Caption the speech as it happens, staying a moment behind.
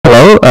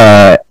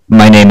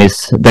My name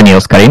is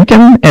Daniil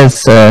Skorinkin,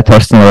 as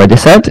Thorsten already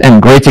said,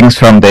 and greetings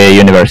from the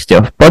University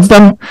of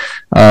Potsdam,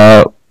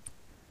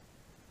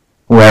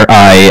 where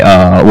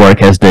I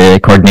work as the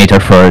coordinator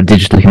for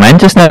Digital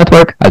Humanities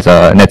Network,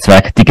 also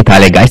Netzwerk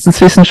digitale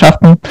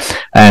Geisteswissenschaften.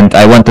 And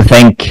I want to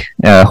thank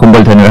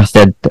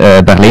Humboldt-Universität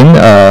Berlin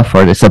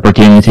for this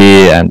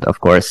opportunity, and of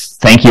course,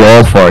 thank you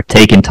all for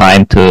taking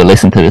time to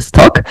listen to this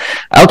talk.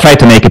 I'll try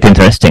to make it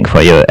interesting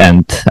for you,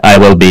 and I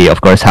will be, of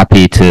course,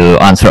 happy to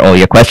answer all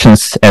your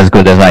questions as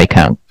good as I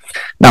can.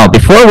 Now,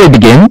 before we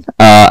begin,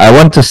 I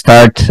want to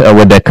start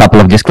with a couple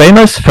of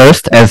disclaimers.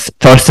 First, as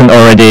Thorsten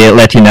already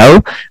let you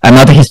know, I'm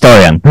not a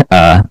historian,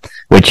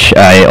 which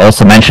I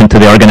also mentioned to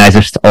the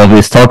organizers of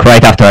this talk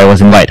right after I was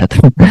invited.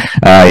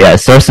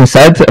 As Thorsten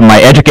said, my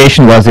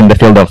education was in the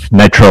field of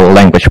natural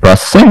language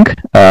processing.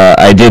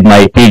 I did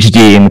my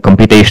PhD in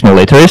computational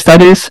literary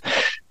studies,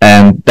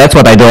 and that's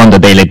what I do on a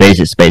daily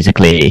basis,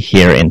 basically,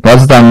 here in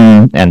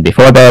Potsdam. And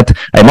before that,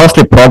 I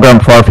mostly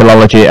program for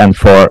philology and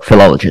for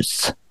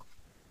philologists.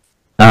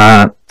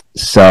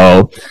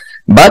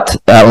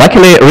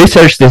 Luckily,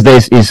 research these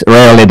days is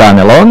rarely done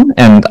alone,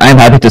 and I'm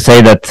happy to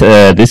say that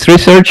this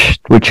research,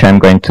 which I'm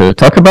going to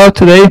talk about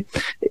today,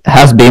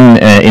 has been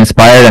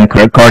inspired and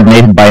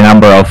coordinated by a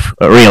number of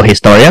real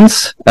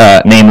historians,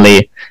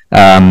 namely,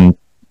 Irina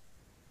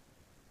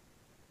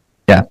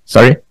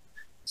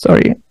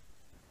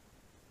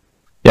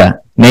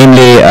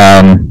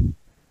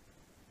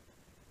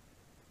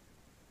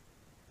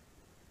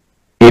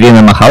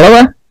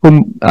Makhalova,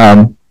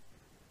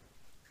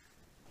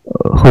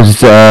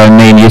 whose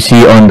name you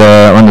see on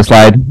the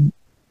slide,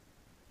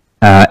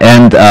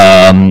 and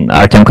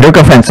Artem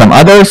Kryukov and some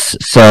others.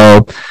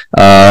 So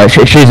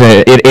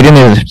Irina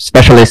is a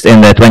specialist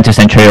in the 20th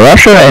century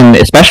Russia, and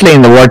especially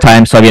in the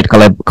wartime Soviet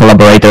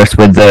collaborators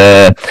with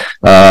the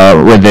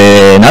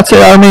Nazi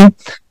army,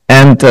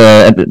 and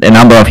a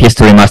number of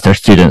history master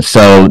students.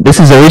 So this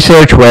is a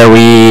research where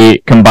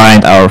we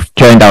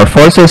joined our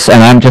forces,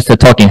 and I'm just a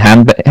talking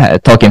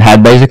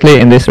head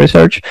basically in this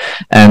research,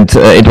 and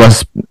it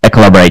was a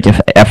collaborative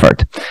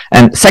effort.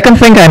 And second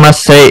thing I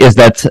must say is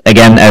that,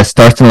 again, as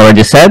Thorsten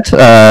already said,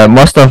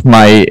 most of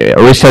my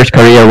research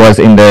career was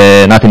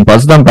not in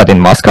Potsdam, but in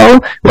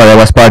Moscow, where I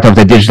was part of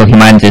the Digital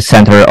Humanities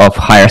Center of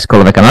Higher School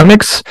of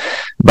Economics.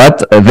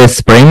 But this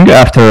spring,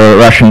 after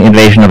Russian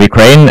invasion of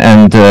Ukraine,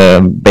 and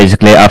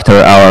basically after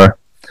our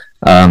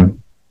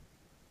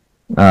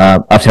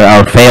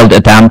failed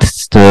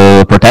attempts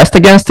to protest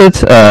against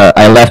it,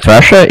 I left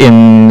Russia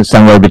in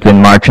somewhere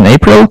between March and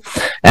April,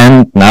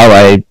 and now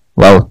I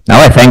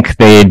thank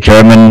the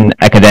German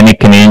academic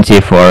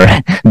community for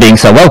being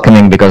so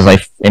welcoming, because I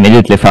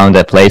immediately found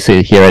a place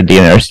here at the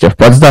University of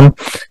Potsdam,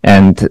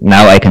 and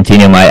now I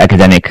continue my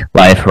academic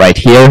life right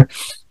here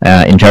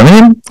in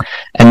Germany.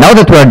 And now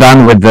that we're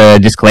done with the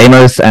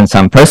disclaimers and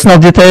some personal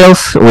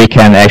details, we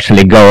can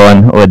actually go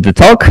on with the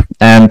talk.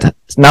 And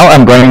now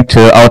I'm going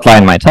to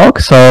outline my talk.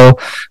 So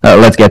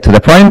let's get to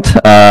the point.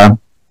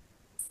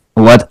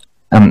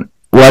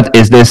 What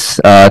is this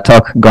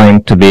talk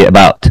going to be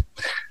about?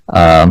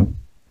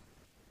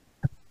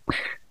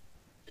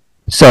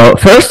 So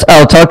first,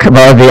 I'll talk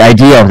about the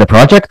idea of the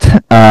project,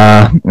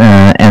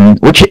 and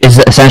which is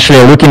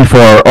essentially looking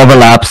for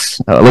overlaps,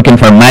 looking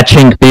for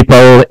matching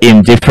people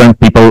in different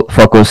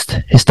people-focused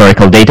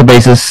historical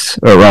databases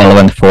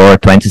relevant for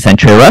 20th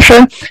century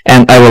Russia,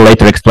 and I will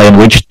later explain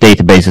which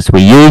databases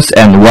we use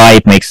and why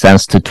it makes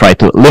sense to try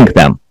to link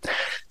them.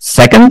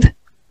 Second,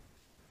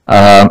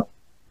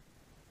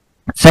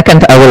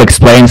 I will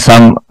explain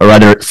some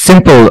rather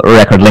simple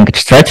record linkage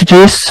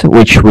strategies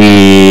which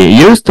we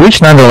used,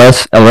 which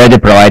nonetheless already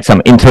provide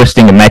some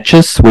interesting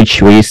matches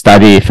which we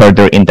study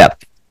further in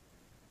depth.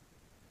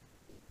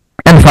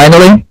 And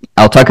finally,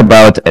 I'll talk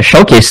about a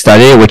showcase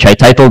study which I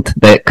titled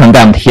The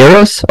Condemned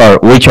Heroes, or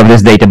Which of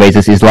These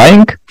Databases is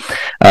Lying.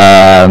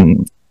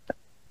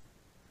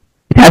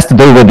 It has to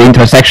do with the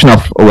intersection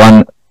of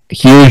one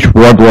huge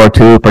World War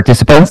II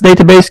participants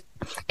database,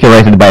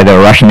 curated by the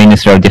Russian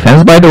Ministry of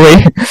Defense, by the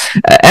way,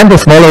 and a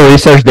smaller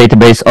research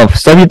database of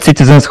Soviet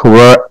citizens who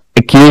were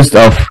accused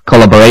of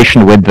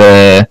collaboration with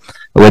the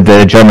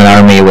German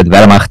army, with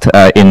Wehrmacht,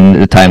 in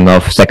the time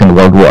of Second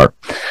World War.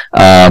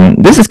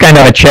 This is kind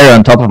of a cherry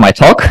on top of my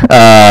talk,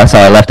 so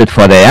I left it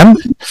for the end,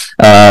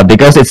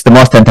 because it's the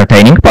most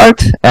entertaining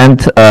part.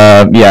 And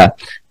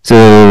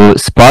to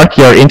spark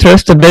your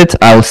interest a bit,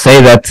 I'll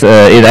say that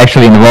it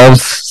actually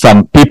involves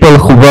some people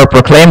who were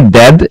proclaimed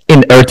dead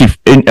in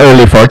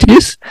early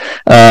 40s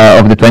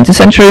of the 20th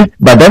century,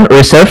 but then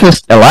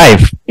resurfaced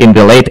alive in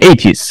the late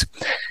 80s.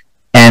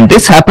 And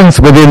this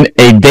happens within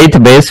a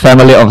database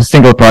family of a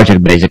single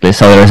project, basically.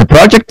 So there is a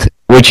project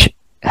which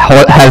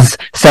has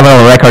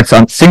several records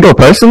on single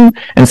person,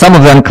 and some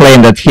of them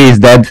claim that he is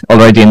dead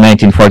already in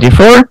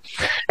 1944,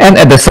 and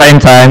at the same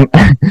time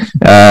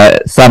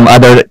some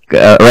other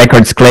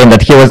records claim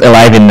that he was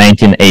alive in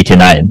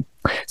 1989.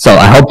 So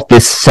I hope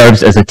this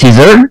serves as a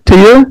teaser to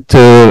you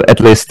to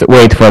at least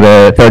wait for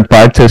the third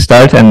part to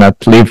start and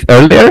not leave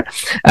earlier.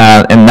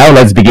 And now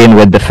let's begin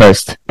with the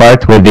first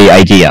part, with the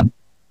idea.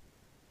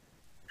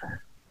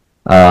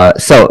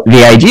 So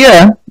the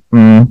idea,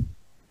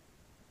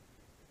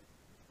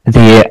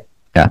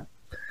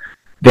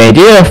 the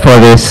idea for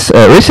this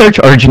research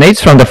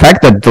originates from the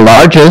fact that the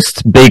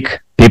largest big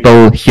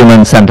people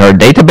human-centered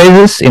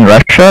databases in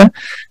Russia,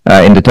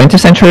 in the 20th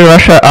century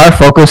Russia, are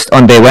focused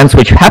on the events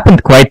which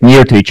happened quite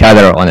near to each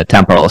other on a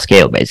temporal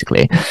scale,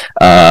 basically,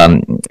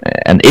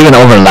 and even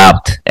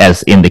overlapped,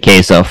 as in the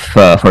case of,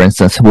 for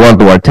instance,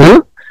 World War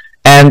II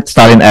and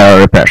Stalin-era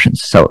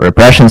repressions. So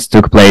repressions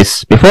took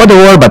place before the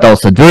war, but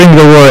also during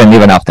the war and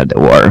even after the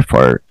war,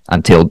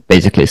 until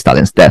basically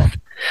Stalin's death.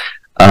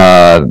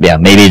 Yeah,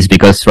 maybe it's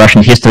because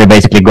Russian history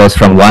basically goes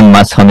from one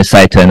mass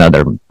homicide to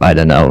another. I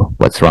don't know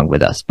what's wrong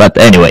with us, but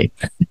anyway,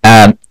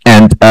 and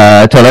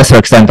to a lesser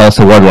extent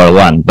also World War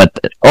I. But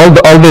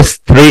all these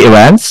three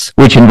events,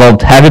 which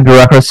involved heavy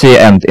bureaucracy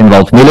and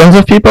involved millions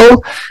of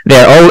people,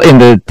 they're all in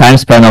the time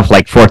span of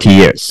like 40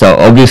 years. So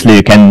obviously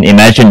you can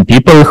imagine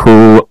people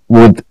who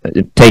would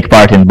take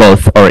part in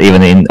both or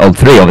even in all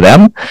three of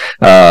them.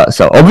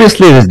 So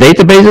obviously these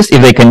databases,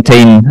 if they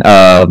contain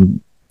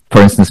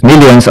for instance,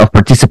 millions of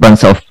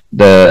participants of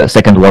the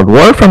Second World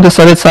War from the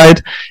Soviet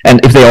side, and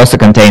if they also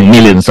contain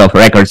millions of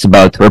records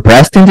about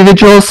repressed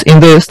individuals in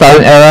the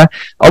Stalin era,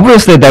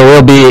 obviously there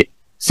will be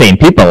same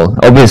people.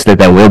 Obviously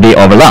there will be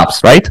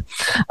overlaps, right?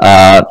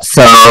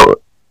 So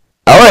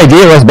our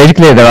idea was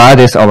basically there are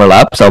these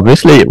overlaps.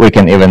 Obviously we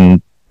can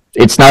even,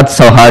 it's not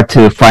so hard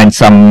to find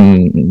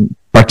some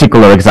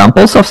particular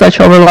examples of such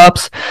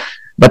overlaps.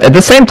 But at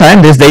the same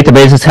time, these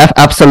databases have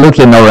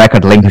absolutely no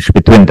record linkage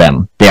between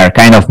them. They are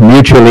kind of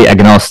mutually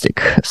agnostic.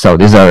 So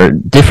these are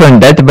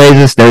different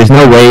databases. There is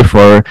no way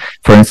for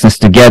instance,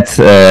 to get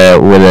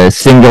with a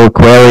single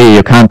query,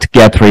 you can't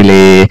get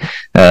really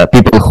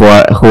people who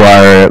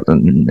are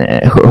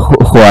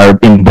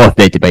in both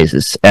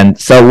databases. And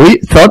so we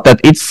thought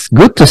that it's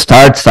good to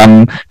start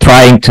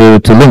trying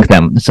to link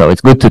them. So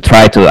it's good to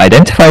try to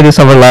identify these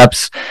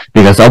overlaps,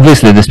 because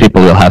obviously these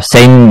people will have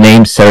same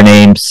names,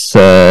 surnames,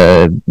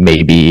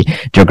 maybe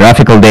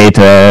geographical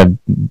data,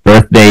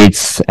 birth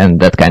dates, and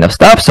that kind of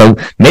stuff. So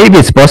maybe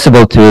it's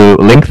possible to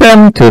link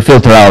them to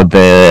filter out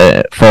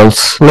the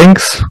false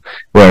links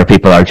where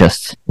people are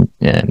just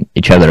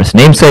each other's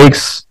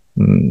namesakes.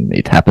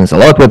 It happens a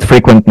lot with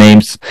frequent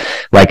names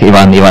like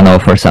Ivan,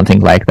 Ivanov, or something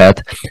like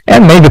that,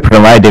 and maybe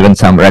provide even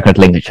some record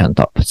linkage on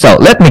top. So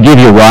let me give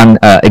you one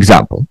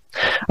example.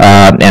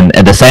 And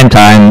at the same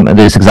time,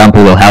 this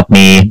example will help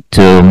me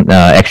to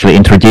actually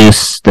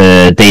introduce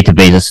the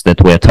databases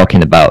that we're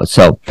talking about.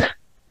 So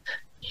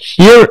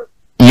here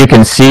you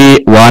can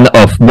see one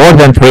of more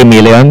than 3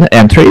 million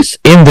entries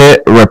in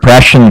the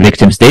repression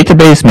victims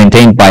database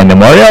maintained by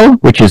Memorial,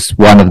 which is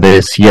one of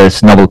this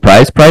year's Nobel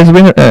Peace Prize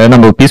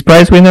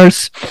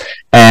winners.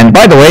 And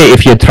by the way,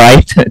 if you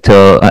try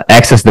to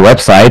access the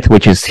website,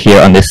 which is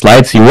here on these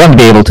slides, you won't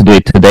be able to do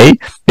it today,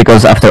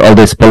 because after all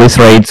these police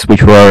raids,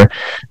 which were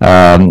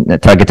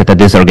targeted at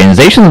these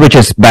organizations, which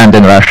is banned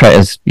in Russia,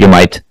 as you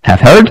might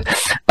have heard,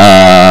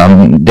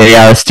 they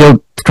are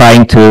still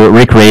trying to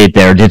recreate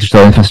their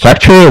digital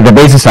infrastructure. The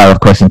bases are, of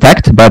course,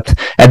 intact, but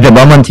at the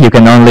moment, you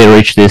can only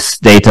reach this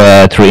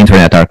data through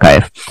Internet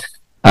Archive.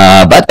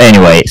 But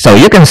anyway, so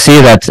you can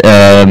see that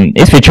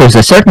it features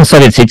a certain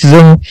Soviet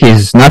citizen.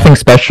 He's nothing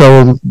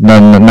special,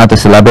 not a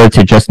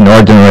celebrity, just an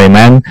ordinary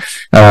man,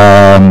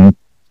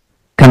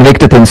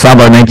 convicted in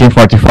summer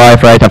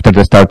 1945, right after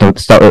the stop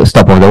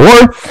of the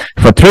war,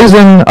 for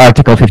treason,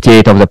 Article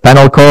 58 of the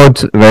Penal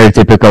Code, very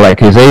typical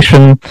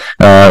accusation,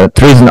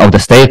 treason of the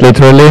state,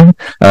 literally,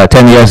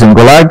 10 years in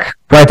Gulag,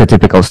 quite a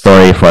typical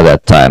story for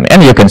that time.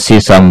 And you can see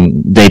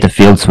some data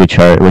fields which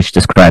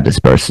describe this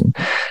person.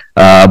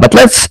 But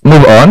let's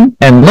move on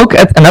and look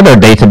at another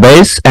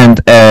database and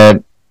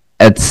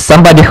at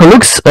somebody who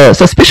looks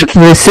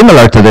suspiciously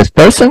similar to this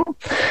person.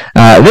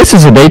 This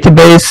is a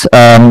database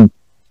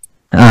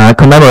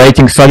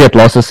commemorating Soviet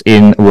losses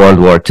in World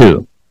War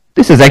II.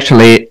 This is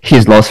actually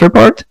his loss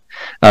report.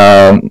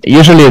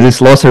 Usually these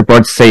loss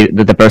reports say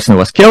that the person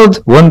was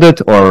killed,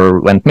 wounded,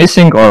 or went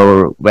missing,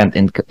 or went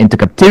into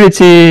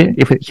captivity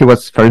if he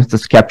was, for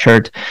instance,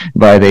 captured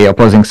by the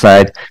opposing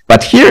side.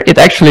 But here it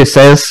actually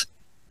says,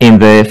 in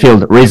the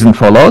field reason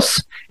for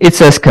loss, it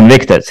says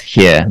convicted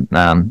here.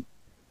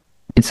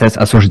 It says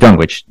осужден,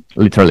 which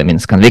literally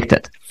means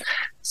convicted.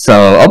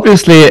 So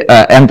obviously,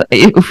 and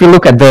if you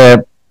look at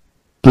the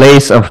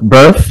place of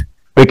birth,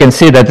 we can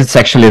see that it's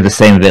actually the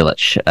same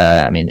village.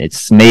 I mean,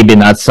 it's maybe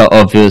not so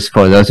obvious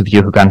for those of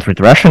you who can't read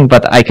Russian,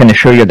 but I can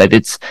assure you that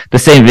it's the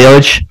same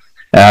village.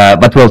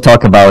 But we'll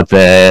talk about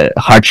the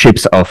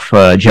hardships of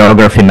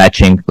geography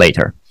matching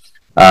later.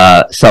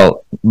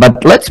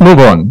 But let's move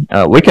on.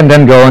 We can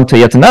then go on to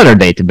yet another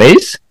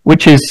database,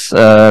 which is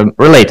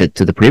related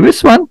to the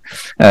previous one.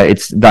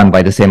 It's done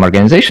by the same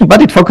organization,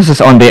 but it focuses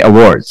on the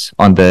awards,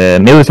 on the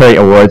military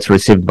awards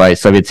received by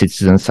Soviet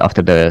citizens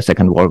after the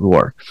Second World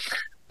War.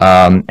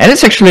 And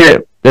there's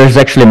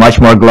actually much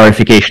more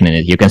glorification in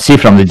it. You can see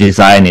from the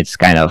design, it's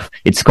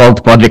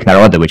called Podvig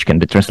Naroda, which can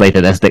be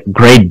translated as the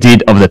great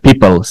deed of the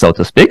people, so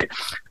to speak.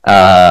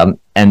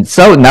 And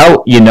so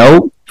now you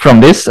know from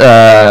this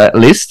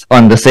list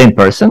on the same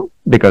person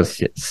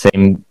because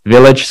same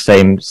village,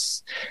 same,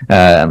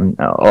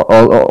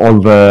 all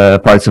the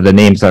parts of the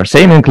names are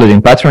same,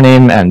 including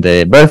patronym and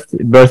the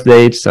birth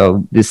date.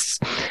 So this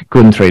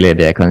couldn't really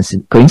be a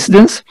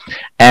coincidence.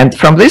 And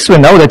from this, we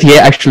know that he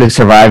actually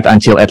survived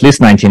until at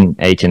least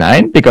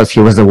 1989, because he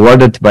was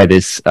awarded by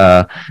this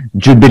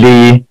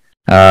Jubilee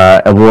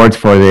award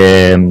for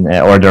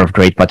the Order of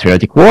Great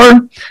Patriotic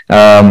War,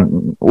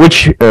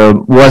 which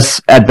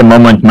was at the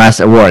moment mass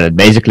awarded.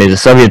 Basically, the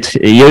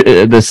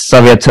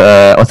Soviet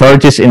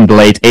authorities in the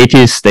late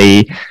 80s,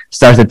 they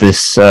started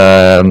this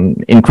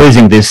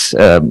increasing this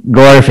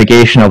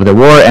glorification of the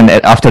war, and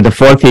after the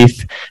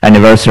 40th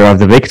anniversary of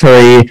the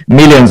victory,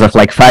 millions of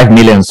 5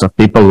 million of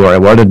people were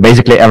awarded,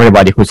 basically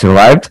everybody who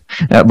survived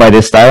by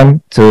this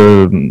time.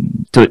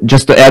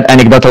 Just to add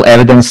anecdotal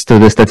evidence to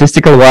the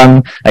statistical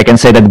one, I can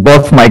say that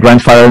both my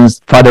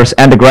grandfathers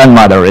and the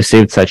grandmother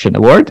received such an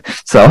award.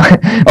 So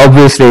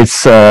obviously it's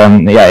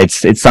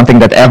something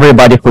that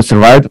everybody who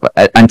survived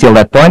until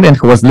that point and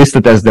who was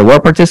listed as the war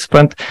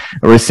participant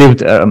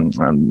received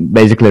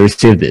basically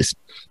received this.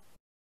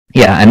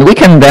 Yeah, and we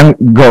can then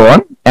go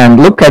on and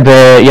look at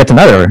yet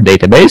another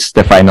database,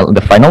 the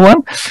final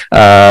one,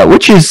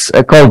 which is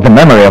called the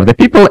Memory of the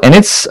People, and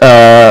it's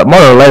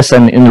more or less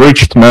an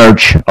enriched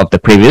merge of the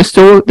previous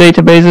two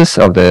databases,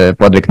 of the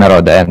Podvig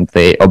Naroda and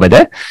the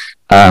OBD.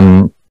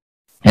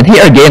 And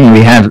here again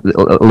we have,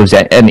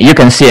 and you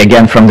can see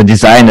again from the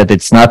design that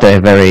it's not a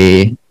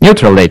very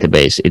neutral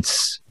database.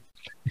 It's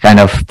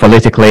kind of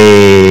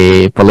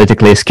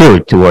politically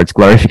skewed towards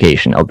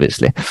glorification,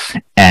 obviously.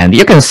 And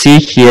you can see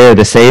here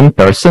the same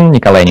person,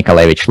 Nikolai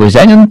Nikolaevich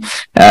Luzyanin,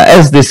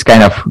 as this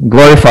kind of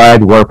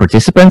glorified war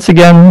participants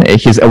again.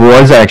 His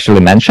awards are actually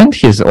mentioned,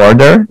 his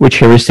order, which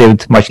he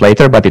received much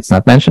later, but it's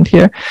not mentioned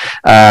here.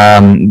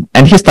 And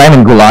his time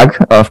in Gulag,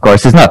 of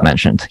course, is not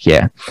mentioned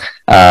here.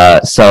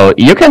 So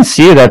you can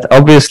see that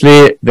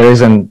obviously there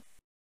is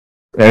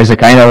a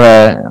kind of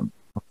a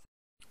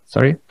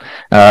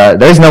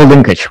there is no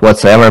linkage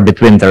whatsoever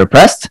between the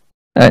repressed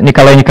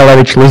Nikolai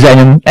Nikolaevich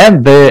Luzyanin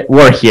and the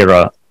war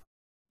hero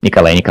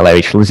Nikolai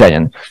Nikolaevich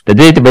Luzyanin. The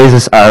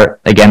databases are,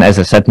 again, as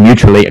I said,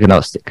 mutually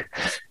agnostic.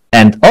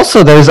 And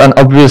also there is an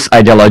obvious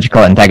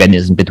ideological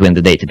antagonism between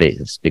the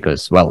databases,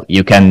 because, well,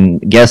 you can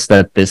guess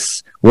that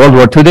this World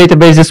War II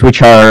databases,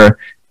 which are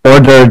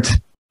ordered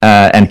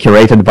and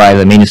curated by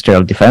the Ministry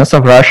of Defense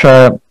of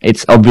Russia,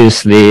 it's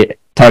obviously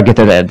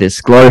targeted at this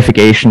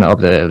glorification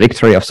of the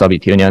victory of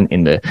Soviet Union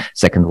in the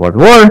Second World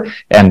War.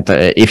 And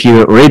if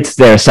you read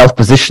their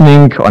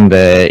self-positioning on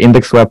the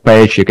index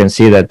webpage, you can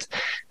see that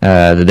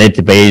the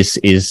database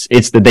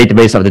it's the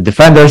database of the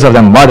defenders of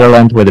the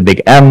motherland with a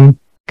big M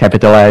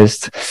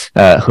capitalized,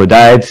 who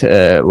died,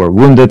 were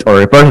wounded, or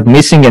reported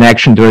missing in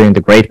action during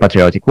the Great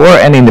Patriotic War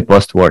and in the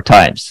post-war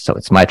times. So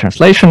it's my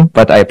translation,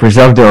 but I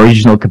preserved the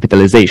original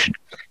capitalization.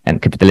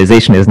 And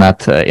capitalization is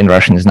not, in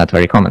Russian, is not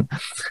very common.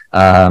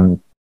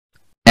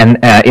 And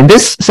in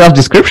this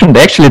self-description,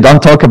 they actually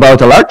don't talk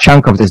about a large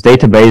chunk of this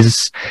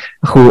database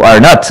who are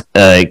not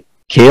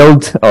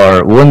killed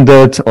or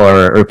wounded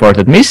or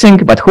reported missing,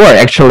 but who are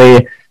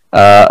actually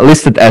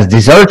listed as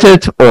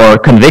deserted or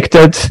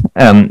convicted,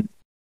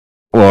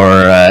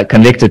 or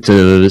convicted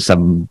to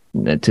some,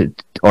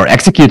 or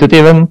executed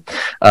even.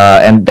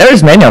 And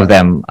there's many of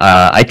them.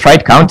 I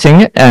tried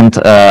counting, and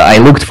I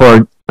looked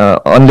for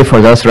only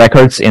for those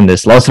records in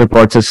the loss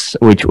reports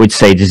which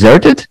say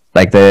deserted,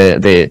 like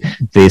the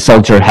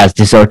soldier has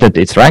deserted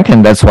its rank,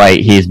 and that's why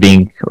he is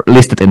being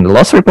listed in the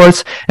loss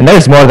reports. And there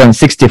is more than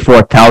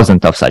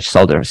 64,000 of such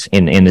soldiers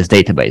in these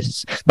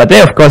databases. But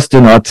they, of course,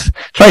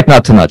 try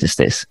not to notice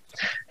this.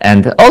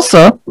 And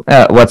also,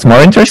 what's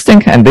more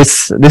interesting, and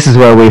this is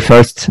where we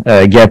first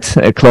get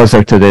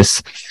closer to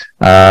this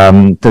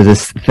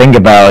thing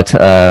about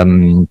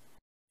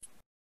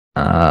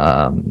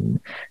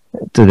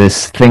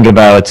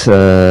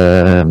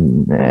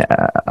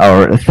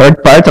our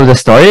third part of the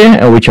story,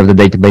 which of the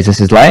databases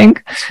is lying.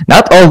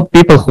 Not all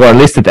people who are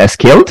listed as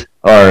killed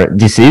or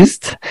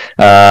deceased,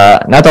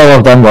 not all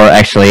of them were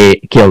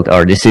actually killed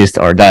or deceased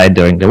or died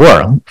during the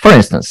war. For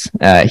instance,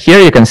 here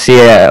you can see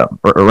a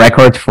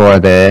record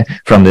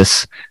from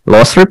this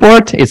loss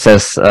report. It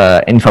says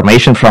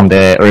information from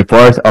the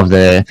report of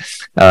the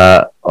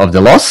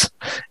loss.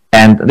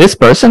 And this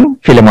person,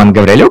 Filimon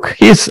Gavriliuk,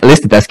 he is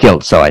listed as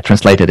killed, so I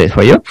translated it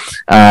for you.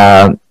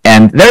 And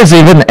there is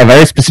even a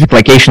very specific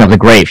location of the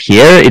grave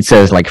here. It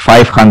says like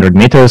 500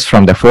 meters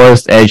from the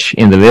forest edge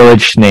in the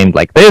village named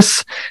like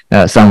this,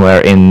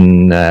 somewhere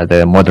in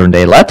the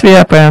modern-day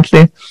Latvia,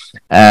 apparently.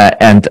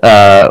 And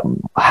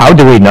how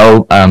do we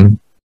know?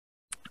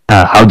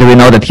 How do we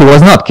know that he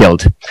was not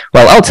killed?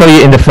 Well, I'll tell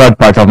you in the third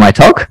part of my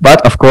talk,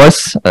 but of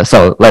course,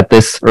 so let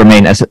this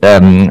remain as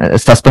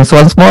suspense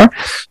once more.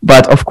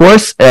 But of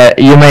course,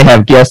 you may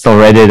have guessed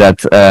already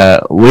that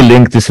we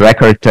linked this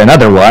record to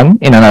another one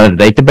in another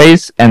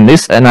database, and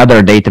this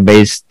another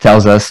database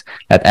tells us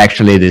that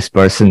actually this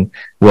person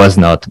was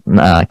not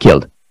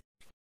killed.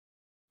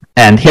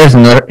 And here's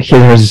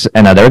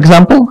another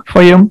example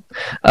for you.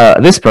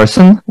 This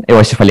person,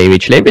 Iosif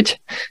Aleyevich Lebedь,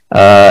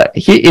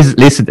 he is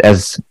listed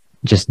as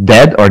just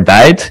dead or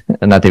died,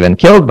 not even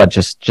killed, but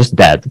just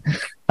dead.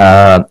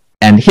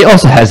 And he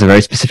also has a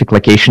very specific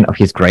location of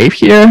his grave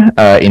here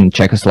in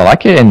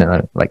Czechoslovakia, in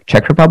like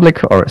Czech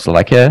Republic or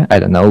Slovakia. I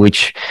don't know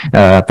which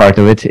part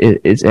of it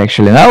is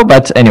actually now,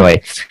 but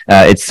anyway,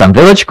 it's some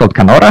village called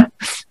Kanora,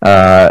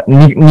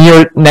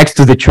 next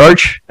to the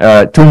church,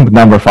 tomb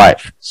number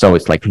 5. So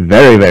it's like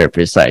very, very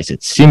precise.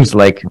 It seems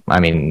like, I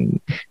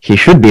mean, he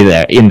should be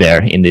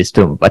in this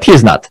tomb, but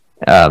he's not.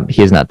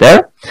 He's not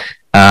there.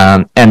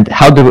 And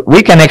how do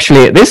we can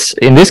actually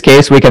in this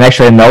case we can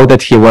actually know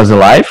that he was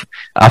alive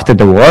after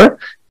the war,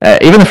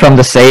 even from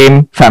the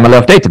same family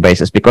of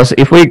databases, because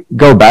if we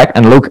go back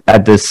and look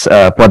at this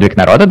Podvig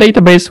Naroda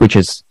database, which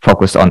is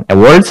focused on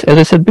awards, as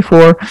I said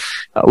before,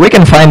 we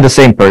can find the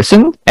same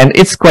person, and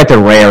it's quite a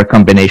rare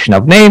combination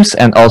of names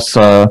and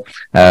also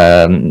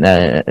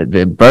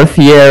the birth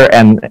year,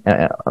 and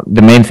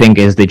the main thing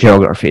is the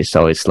geography.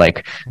 So it's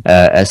like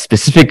a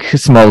specific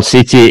small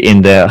city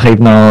in the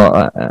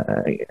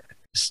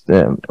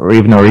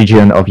Rivno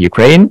region of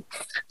Ukraine.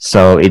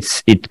 So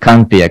it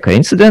can't be a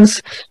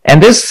coincidence.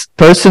 And this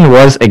person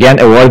was again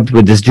awarded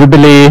with this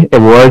Jubilee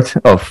Award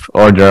of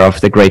Order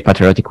of the Great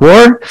Patriotic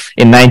War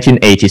in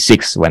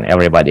 1986, when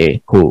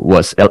everybody who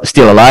was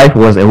still alive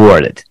was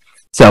awarded.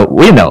 So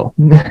we know.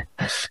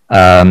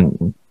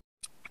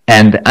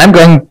 And I'm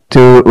going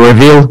to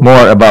reveal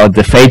more about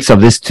the fates of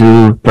these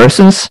two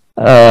persons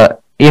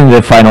in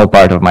the final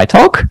part of my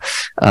talk.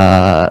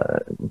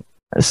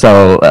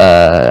 So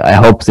I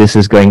hope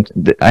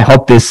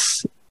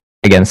this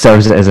again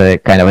serves as a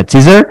kind of a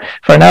teaser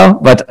for now.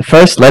 But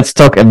first, let's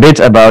talk a bit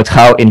about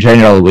how in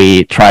general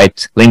we tried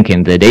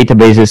linking the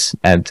databases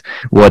and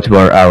what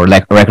were our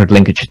record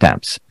linkage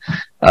attempts.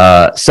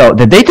 So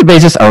the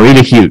databases are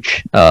really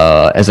huge.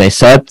 As I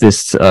said,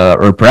 this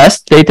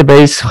repressed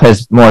database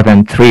has more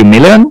than 3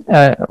 million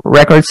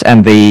records,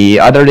 and the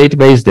other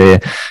database, the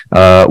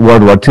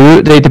World War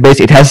II database,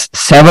 it has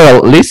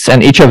several lists,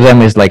 and each of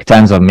them is like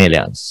tens of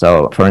millions.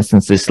 So, for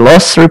instance, this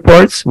loss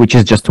reports, which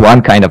is just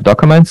one kind of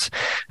documents,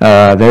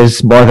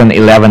 there's more than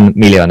 11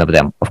 million of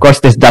them. Of course,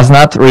 this does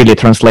not really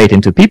translate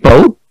into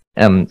people.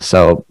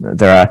 So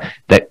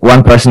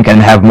one person can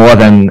have more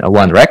than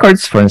one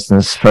records. For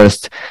instance,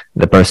 first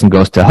the person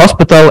goes to a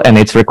hospital and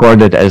it's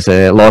recorded as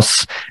a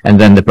loss, and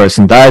then the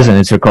person dies and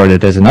it's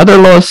recorded as another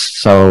loss.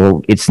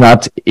 So it's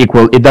not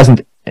equal. It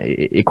doesn't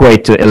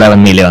equate to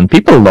 11 million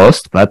people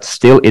lost, but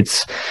still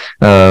it's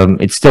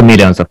still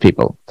millions of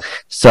people.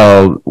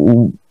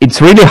 So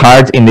it's really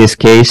hard in this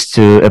case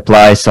to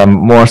apply some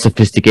more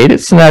sophisticated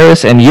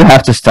scenarios, and you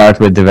have to start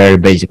with the very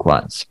basic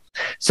ones.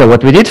 So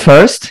what we did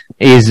first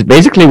is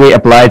basically we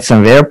applied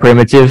some very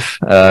primitive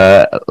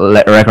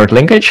record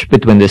linkage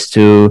between these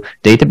two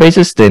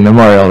databases, the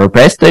Memorial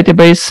Repressed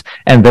database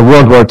and the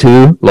World War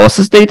II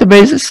losses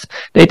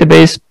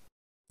database.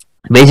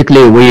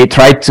 Basically, we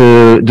tried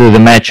to do the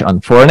match on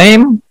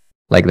forename,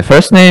 like the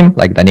first name,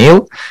 like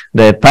Daniil,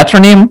 the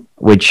patronym,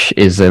 which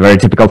is a very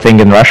typical thing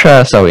in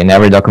Russia. So in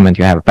every document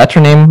you have a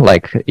patronym,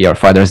 like your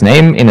father's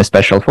name in a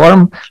special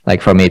form. Like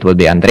for me, it would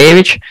be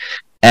Andreevich,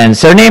 and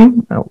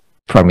surname.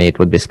 For me, it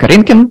would be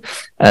Skorinkin.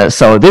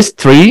 So these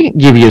three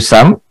give you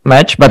some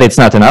match, but it's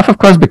not enough, of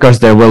course, because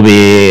there will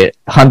be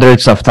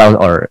hundreds of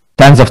thousands or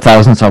tens of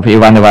thousands of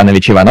Ivan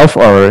Ivanovich Ivanov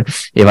or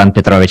Ivan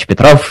Petrovich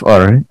Petrov,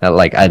 or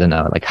like, I don't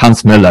know, like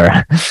Hans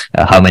Müller.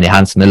 How many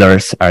Hans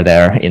Müllers are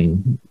there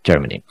in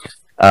Germany?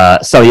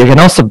 So you can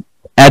also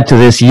add to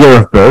this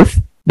year of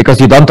birth, because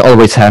you don't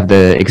always have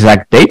the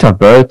exact date of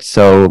birth.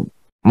 So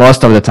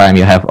most of the time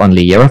you have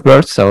only year of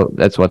birth. So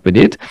that's what we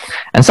did.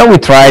 And so we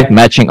tried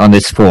matching on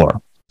these 4.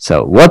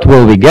 So what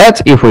will we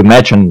get if we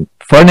match on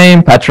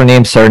forename,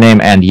 patronym, surname,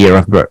 and year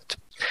of birth?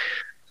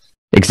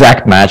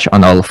 Exact match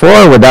on all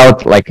 4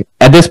 without, like,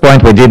 at this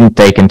point we didn't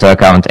take into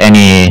account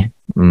any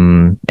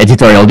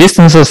editorial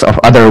distances of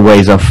other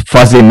ways of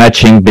fuzzy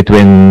matching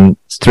between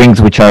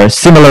strings which are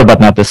similar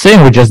but not the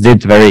same. We just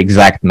did very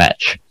exact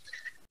match.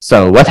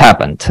 So what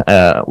happened?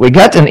 We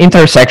got an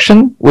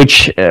intersection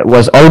which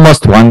was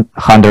almost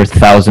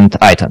 100,000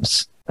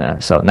 items.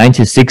 So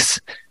 96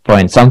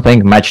 point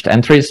something matched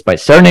entries by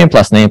surname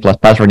plus name plus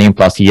patronym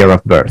plus year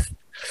of birth.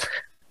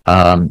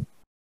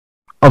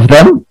 Of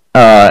them,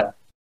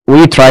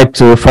 we tried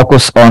to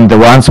focus on the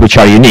ones which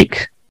are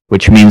unique,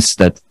 which means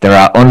that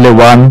there's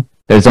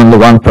only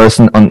one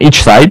person on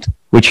each side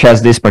which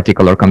has this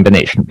particular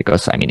combination.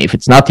 Because, I mean, if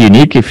it's not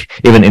unique, if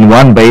even in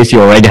one base you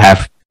already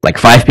have like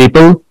 5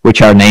 people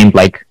which are named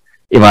like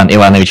Ivan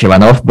Ivanovich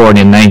Ivanov, born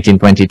in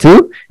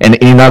 1922, and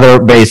in another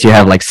base you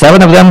have like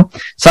 7 of them.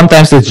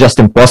 Sometimes it's just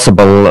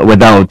impossible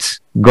without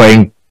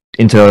going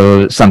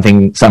into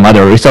some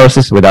other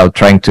resources, without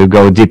trying to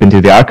go deep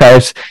into the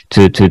archives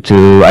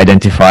to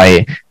identify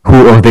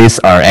who of these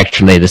are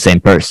actually the same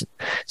person.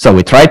 So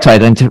we tried to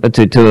identify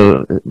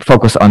to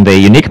focus on the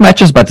unique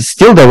matches, but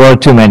still there were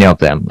too many of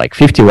them. Like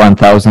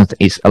 51,000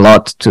 is a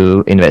lot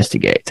to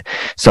investigate.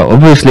 So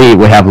obviously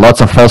we have lots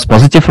of false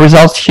positive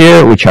results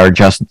here, which are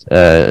just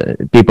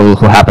people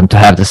who happen to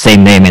have the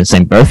same name and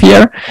same birth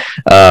year.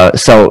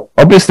 So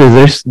obviously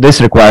this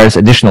requires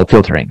additional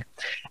filtering.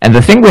 And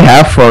the thing we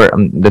have for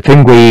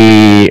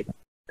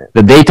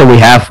the data we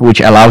have,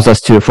 which allows us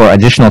for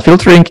additional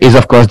filtering, is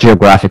of course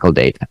geographical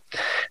data.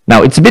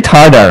 Now it's a bit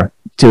harder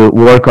to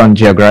work on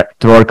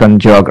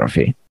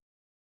geography.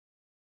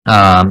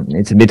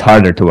 It's a bit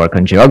harder to work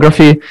on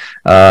geography.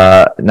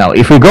 Now,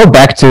 if we go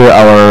back to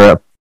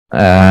our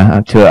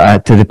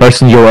to the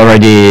person you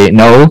already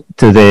know,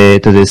 to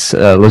this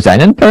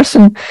Lausanne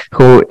person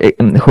who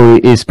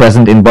is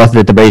present in both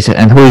databases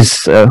and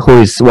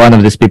who is one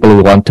of these people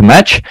we want to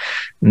match,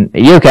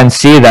 you can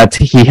see that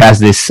he has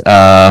this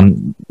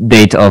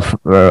date of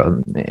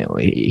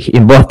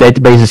in both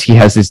databases. He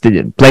has this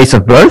place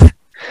of birth.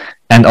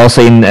 And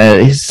also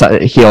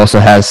he also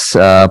has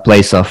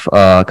place of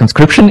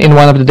conscription in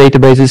one of the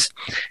databases.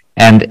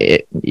 And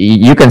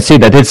you can see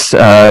that it's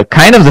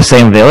kind of the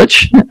same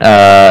village,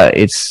 but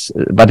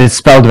it's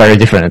spelled very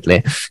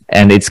differently.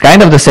 And it's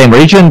kind of the same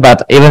region,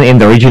 but even in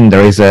the region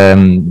there is a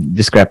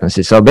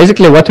discrepancy. So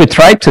basically what we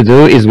tried to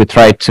do is we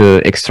tried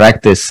to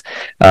extract this,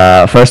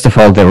 first of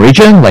all, the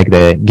region, like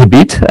the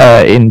Gebiet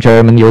in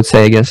German, you would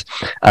say, I guess.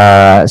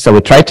 So we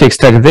tried to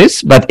extract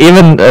this, but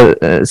even,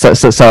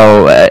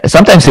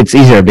 sometimes it's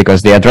easier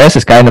because the address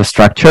is kind of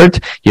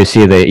structured. You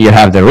see you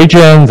have the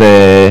region,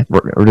 the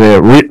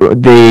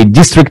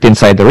district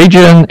inside the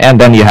region, and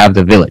then you have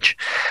the village.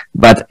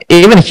 But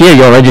even here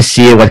you already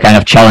see what kind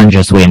of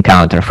challenges we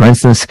encounter. For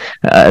instance,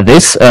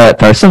 this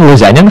person,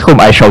 Lausanne, whom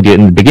I showed you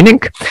in the beginning,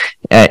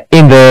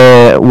 in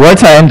the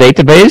wartime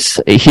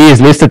database, he is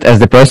listed as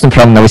the person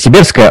from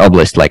Novosibirskaya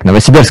Oblast, like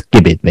Novosibirsk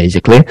Gebiet,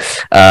 basically.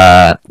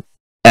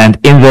 And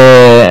in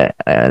the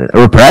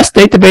repressed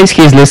database,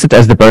 he is listed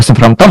as the person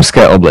from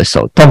Tomskaya Oblast,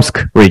 so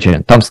Tomsk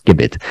region, Tomsk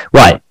Gebiet.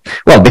 Why?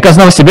 Well, because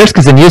Novosibirsk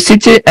is a new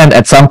city, and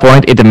at some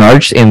point it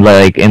emerged in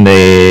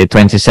the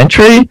 20th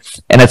century,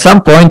 and at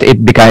some point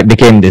it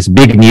became this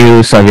big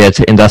new Soviet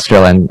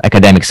industrial and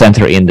academic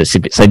center in the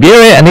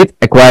Siberia, and it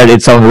acquired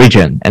its own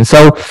region. And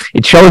so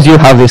it shows you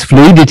how this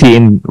fluidity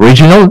in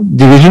regional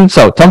division.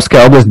 So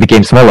Tomskaya Oblast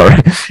became smaller,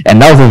 and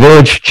now the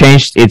village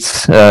changed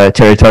its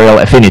territorial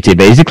affinity,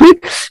 basically.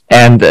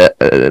 And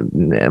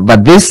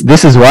but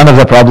this is one of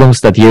the problems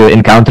that you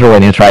encounter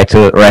when you try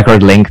to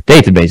record link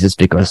databases,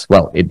 because,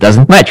 well, it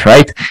doesn't match,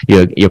 right?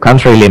 You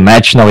can't really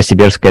match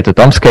Novosibirsk to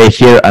Tomskaya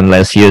here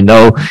unless you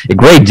know a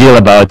great deal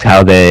about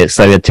how the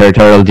Soviet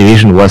territorial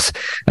division was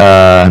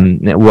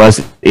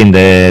in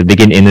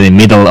the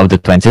middle of the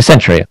 20th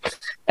century.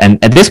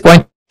 And at this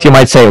point you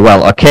might say,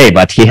 well, okay,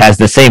 but he has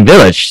the same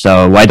village,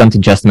 so why don't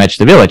you just match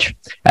the village?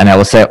 And I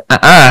will say,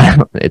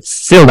 it's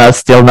still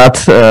not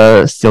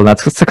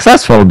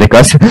successful,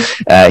 because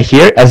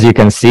here, as you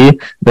can see,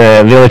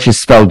 the village is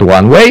spelled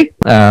one way.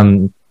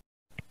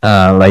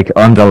 Like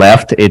on the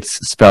left, it's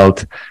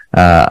spelled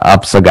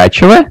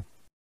Apsagacheva,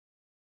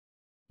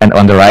 and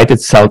on the right,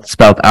 it's spelled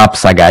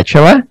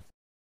Apsagacheva.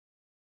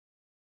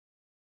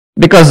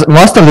 Because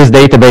most of these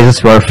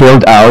databases were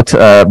filled out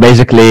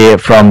basically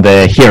from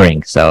the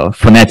hearing, so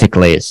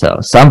phonetically. So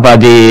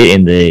somebody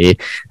in the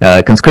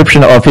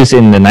conscription office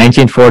in the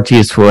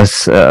 1940s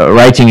was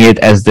writing it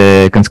as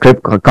the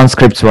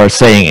conscripts were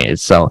saying it.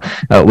 So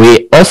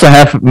we also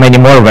have many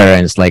more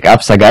variants, like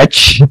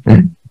Apsagach,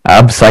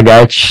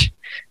 Absagach.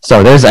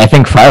 So there's, I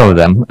think, 5 of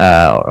them.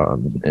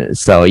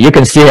 So you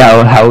can see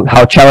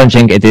how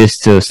challenging it is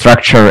to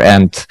structure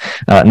and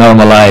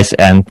normalize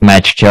and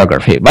match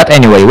geography. But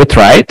anyway, we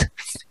tried,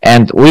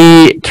 and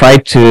we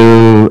tried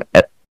to.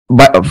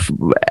 But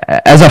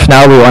as of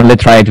now, we only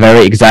tried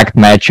very exact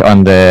match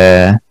on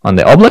the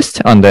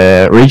oblast, on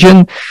the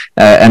region,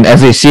 and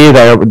as you see,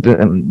 there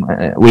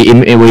we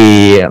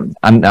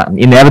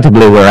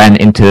inevitably ran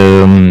into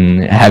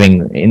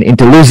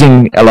into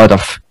losing a lot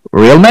of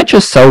real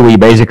matches. So we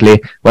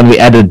basically, when we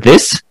added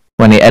this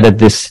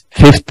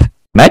 5th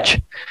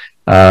match,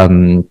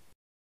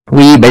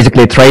 we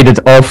basically traded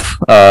off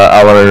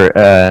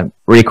our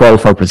recall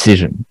for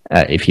precision,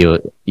 if you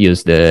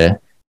use the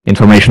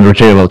information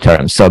retrieval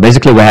terms. So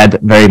basically we had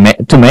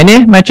too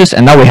many matches,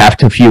 and now we have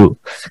too few.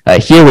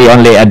 Here we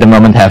only at the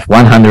moment have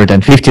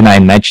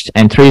 159 matched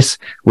entries,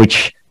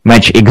 which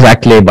match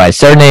exactly by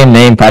surname,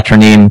 name,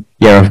 patronym,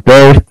 year of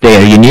birth. They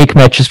are unique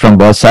matches from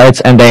both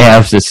sides, and they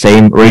have the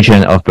same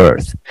region of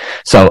birth.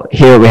 So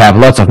here we have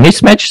lots of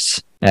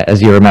mismatches.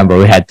 As you remember,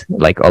 we had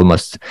like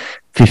almost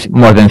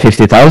more than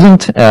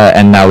 50,000,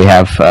 and now we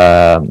have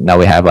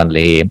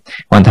only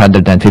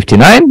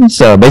 159.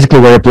 So basically,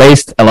 we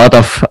replaced a lot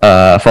of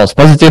false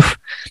positive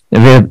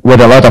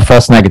with a lot of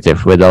false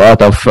negative, with a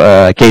lot of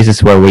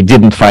cases where we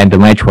didn't find the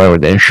match where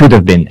there should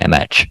have been a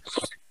match.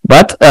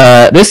 But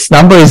this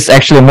number is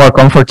actually more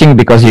comforting,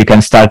 because you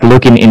can start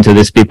looking into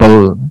these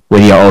people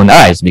with your own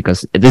eyes,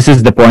 because this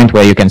is the point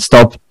where you can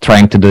stop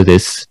trying to do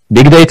this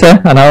big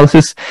data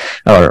analysis,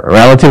 or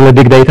relatively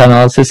big data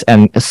analysis,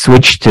 and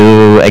switch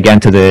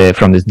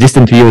from this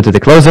distant view to the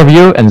closer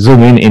view, and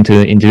zoom in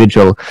into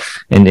individual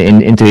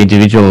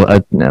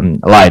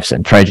lives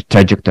and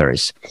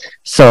trajectories.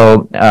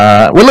 So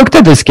we looked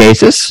at these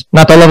cases,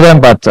 not all of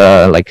them, but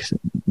like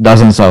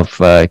dozens of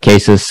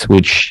cases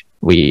which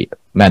we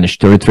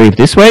managed to retrieve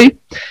this way.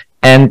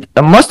 And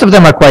most of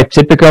them are quite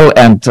typical,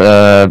 and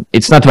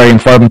it's not very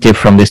informative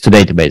from these two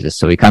databases,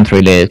 so we can't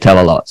really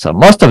tell a lot. So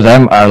most of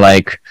them are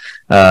like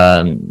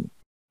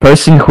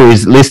person who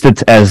is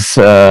listed as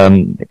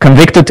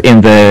convicted in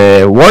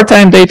the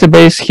wartime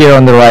database here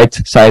on the right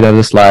side of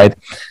the slide.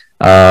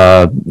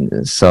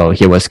 So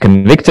he was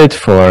convicted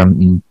for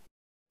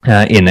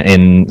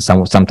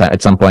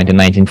at some point in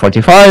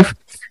 1945.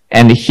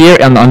 And here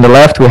on the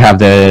left, we have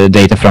the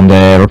data from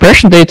the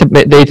repression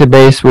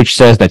database, which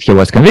says that he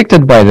was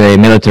convicted by the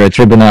military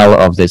tribunal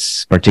of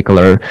this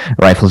particular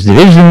rifles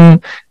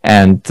division.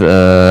 And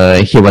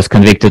he was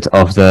convicted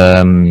of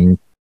the,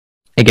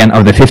 again,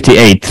 of the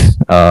 58th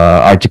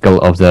article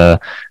of the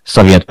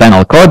Soviet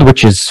Penal Code,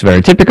 which is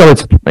very typical.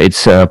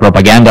 It's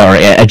propaganda or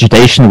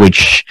agitation,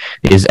 which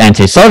is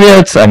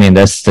anti-Soviet. I mean,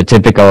 that's the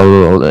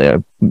typical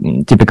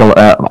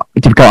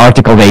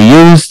article they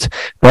used.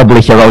 Probably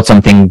he wrote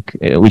something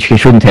which he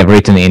shouldn't have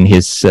written in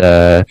his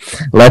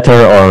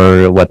letter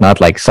or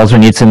whatnot. Like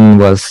Solzhenitsyn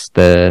was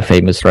the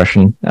famous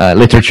Russian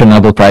literature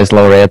Nobel Prize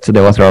laureate,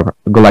 the author of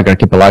Gulag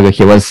Archipelago.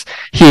 He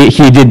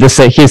did the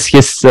same. His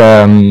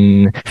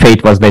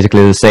fate was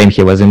basically the same.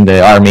 He was in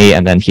the army,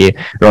 and then he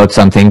wrote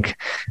something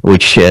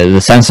which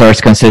the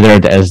censors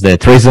considered as the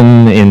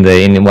treason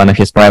in one of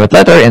his private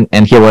letter,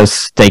 and he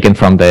was taken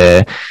from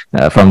the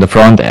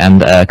front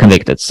and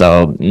convicted.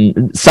 So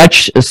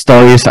such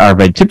stories are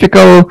very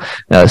typical.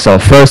 So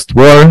first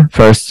war,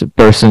 first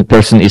person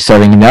is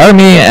serving in the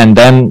army, and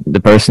then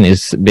the person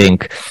is being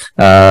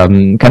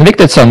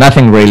convicted. So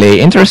nothing really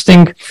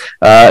interesting.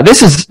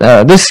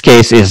 This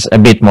case is a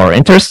bit more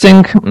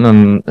interesting.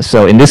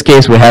 So in this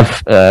case, we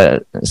have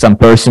some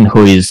person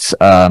who is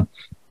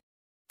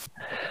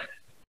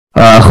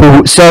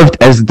who served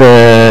as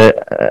the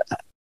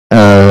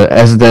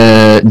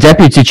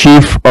deputy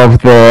chief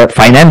of the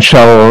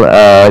financial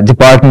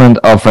department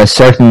of a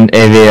certain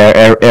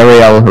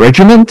aerial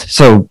regiment.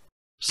 So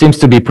seems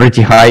to be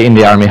pretty high in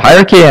the army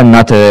hierarchy, and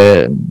not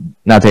a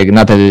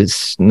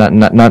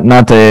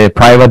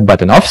private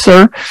but an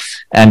officer.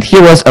 And he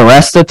was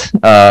arrested.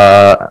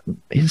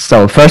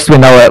 So first we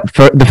know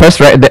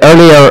the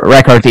earlier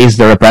record is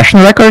the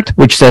repression record,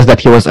 which says that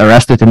he was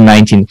arrested in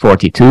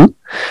 1942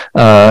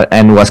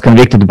 and was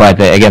convicted by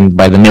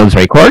the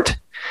military court,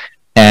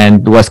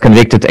 and was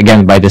convicted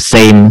again by the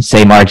same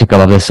article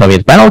of the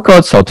Soviet Penal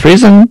Code, so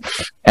treason,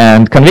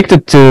 and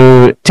convicted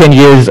to 10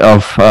 years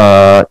of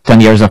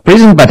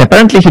prison. But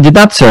apparently he did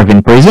not serve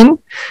in prison.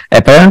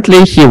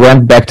 Apparently he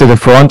went back to the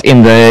front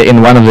in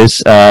one of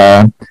these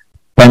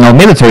penal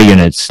military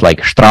units, like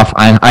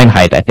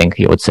Strafeinheit, I think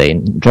you would say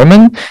in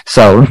German.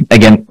 So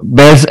again,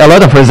 there's a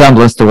lot of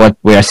resemblance to what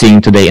we are seeing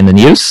today in the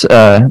news,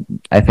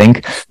 I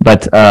think.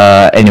 But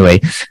anyway,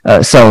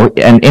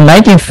 and in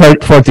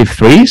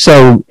 1943,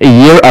 so a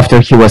year after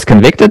he was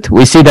convicted,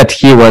 we see that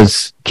he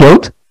was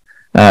killed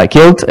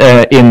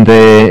in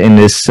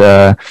this.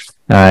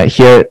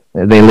 Here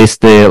they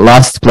list the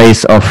last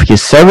place of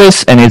his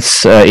service, and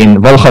it's in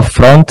Volkhov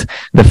Front,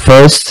 the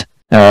first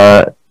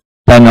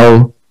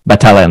penal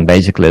battalion,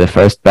 basically the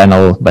first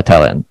penal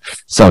battalion.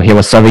 So he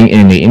was serving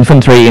in the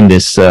infantry in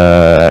this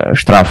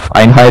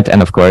Strafeinheit,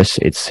 and of course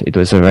it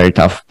was a very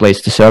tough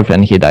place to serve,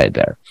 and he died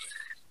there.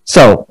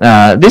 So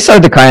these are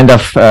the kind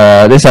of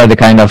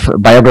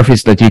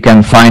biographies that you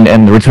can find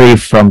and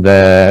retrieve from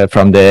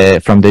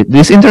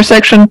this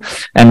intersection,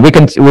 and we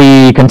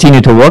continue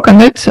to work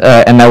on it.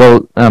 And I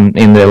will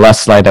in the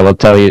last slide I will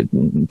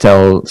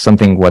tell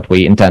something what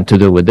we intend to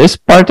do with this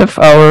part of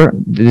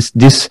this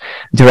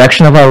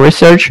direction of our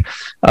research.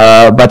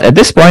 But at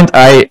this point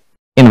I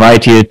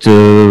invite you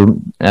to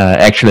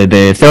actually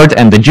the third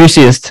and the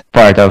juiciest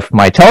part of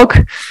my talk,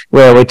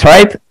 where we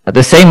tried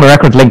the same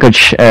record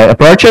linkage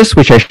approaches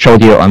which I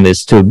showed you on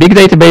these two big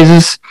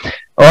databases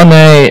on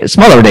a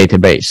smaller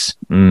database.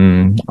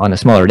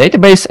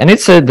 And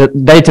it's a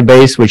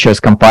database which was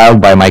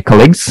compiled by my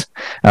colleagues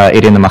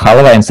Irina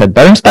Makhalova and Seth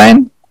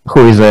Bernstein,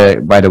 who is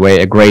by the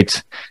way a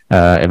great,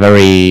 a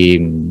very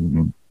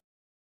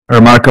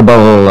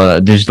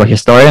remarkable digital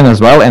historian as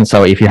well. And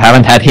so if you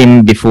haven't had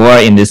him before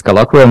in this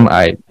colloquium,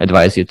 I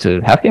advise you to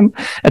have him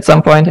at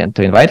some point and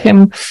to invite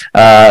him.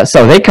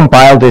 So they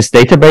compiled this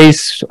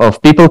database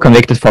of people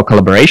convicted for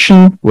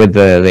collaboration with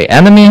the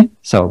enemy,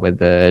 so with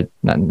the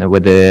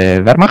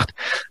Wehrmacht,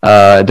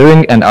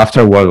 during and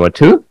after World War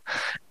II.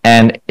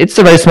 And it's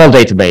a very small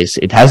database.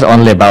 It has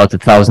only about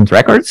 1,000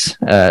 records,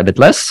 a bit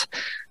less.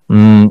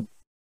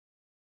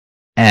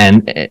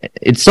 And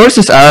its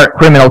sources are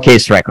criminal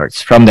case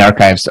records from the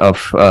archives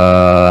of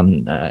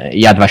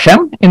Yad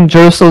Vashem in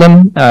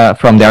Jerusalem,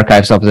 from the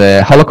archives of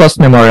the Holocaust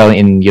Memorial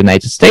in the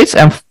United States,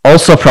 and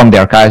also from the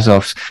archives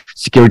of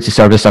Security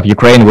Service of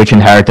Ukraine, which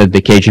inherited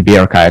the KGB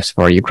archives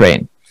for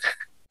Ukraine.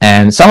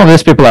 And some of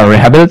these people are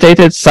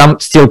rehabilitated, some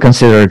still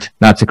considered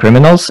Nazi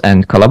criminals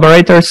and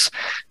collaborators.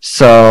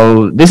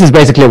 So this is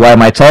basically why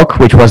my talk,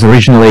 which was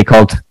originally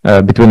called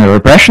Between the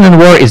Repression and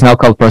War, is now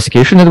called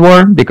Prosecution and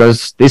War,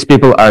 because these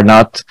people are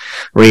not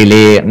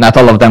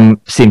all of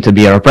them seem to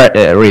be,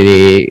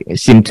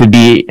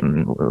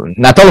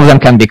 not all of them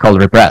can be called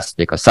repressed,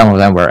 because some of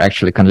them were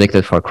actually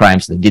convicted for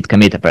crimes they did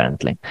commit,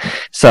 apparently.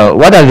 So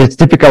what are the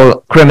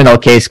typical criminal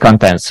case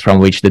contents from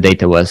which the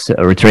data was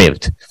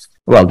retrieved?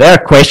 Well, there are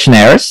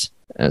questionnaires,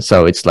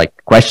 so it's like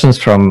questions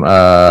from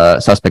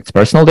suspects'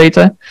 personal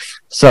data.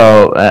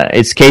 So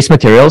it's case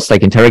materials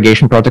like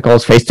interrogation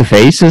protocols,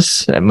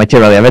 face-to-faces,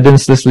 material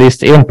evidence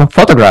list, even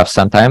photographs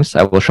sometimes.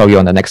 I will show you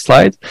on the next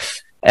slide.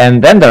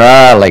 And then there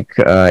are like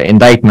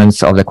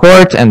indictments of the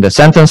court and the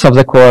sentence of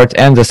the court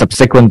and the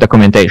subsequent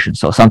documentation.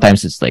 So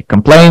sometimes it's like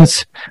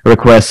complaints,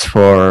 requests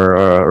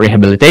for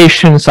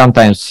rehabilitation,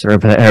 sometimes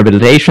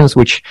rehabilitations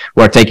which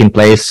were taking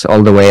place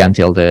all the way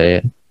until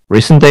the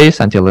recent days,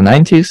 until the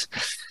 90s.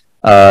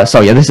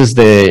 So yeah, this is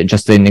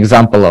just an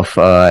example of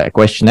a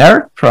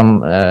questionnaire from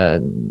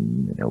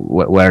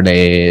where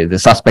the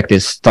suspect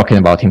is talking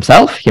about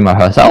himself, him or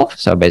herself.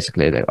 So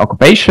basically the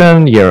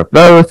occupation, year of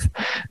birth,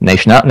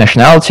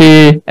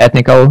 nationality,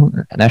 ethnical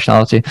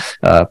nationality,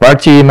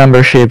 party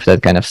membership,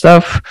 that kind of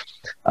stuff.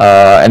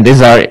 And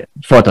these are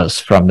photos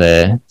from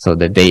so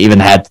that they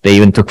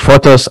even took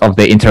photos of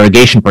the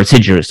interrogation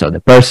procedure. So the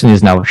person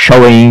is now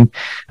showing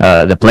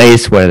the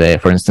place where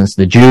for instance,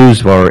 the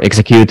Jews were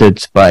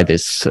executed by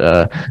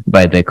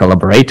by the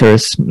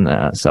collaborators.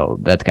 So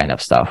that kind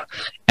of stuff.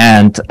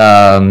 And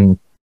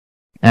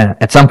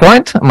at some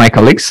point, my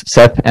colleagues,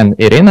 Seth and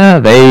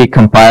Irina, they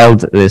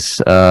compiled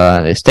this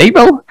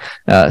table.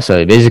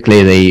 So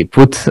basically they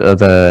put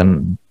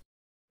the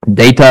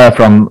data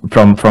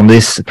from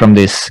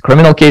these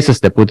criminal cases,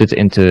 they put it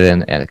into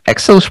an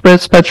Excel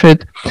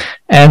spreadsheet,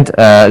 and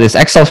this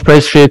Excel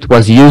spreadsheet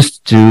was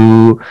used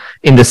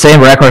in the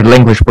same record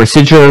language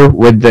procedure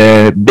with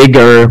the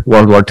bigger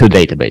World War II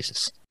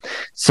databases.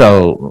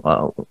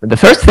 So the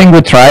first thing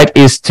we tried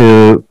is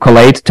to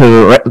collate,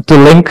 to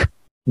link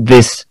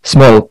this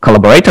small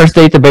collaborators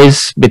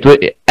database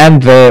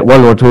and the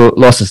World War II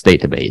losses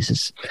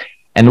databases.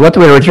 And what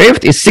we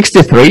retrieved is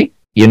 63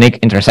 unique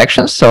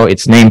intersections, so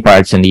it's name,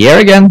 parts, and year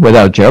again,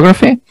 without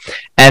geography.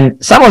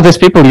 And some of these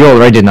people you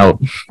already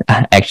know,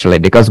 actually,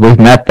 because we've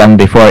met them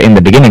before in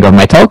the beginning of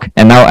my talk,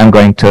 and now I'm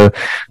going to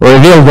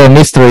reveal the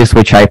mysteries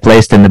which I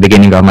placed in the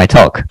beginning of my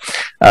talk.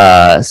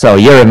 So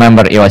you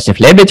remember Iosif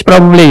Lebedь,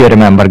 probably, you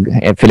remember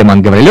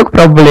Filimon Gavrilyuk,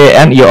 probably,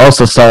 and you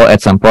also saw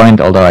at some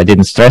point, although I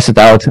didn't stress it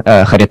out,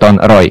 Khariton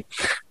Roy.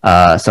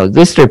 So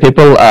these three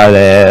people are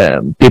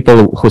the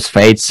people whose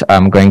fates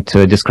I'm going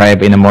to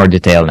describe in more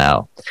detail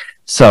now.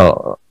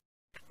 So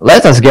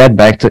let us get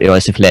back to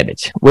Iosif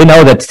Lebedь. We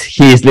know that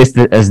he is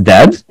listed as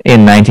dead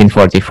in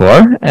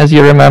 1944, as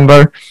you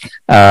remember.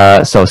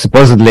 So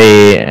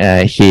supposedly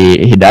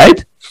he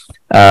died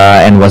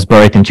and was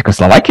buried in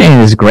Czechoslovakia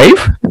in his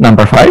grave,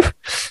 number 5.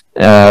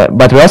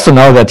 But we also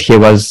know that he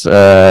was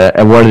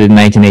awarded in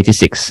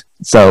 1986.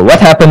 So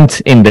what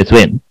happened in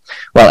between?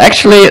 Well,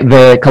 actually,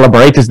 the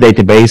collaborators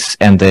database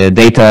and the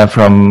data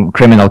from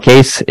criminal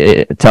case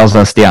tells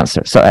us the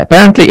answer. So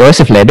apparently,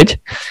 Iosif Lebedь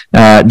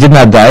did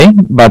not die,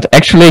 but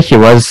actually he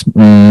was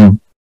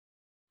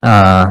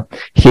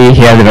he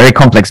had a very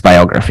complex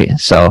biography.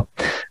 So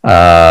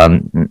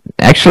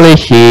actually,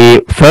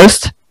 he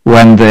first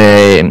when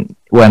the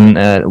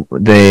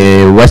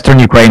Western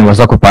Ukraine was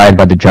occupied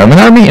by the German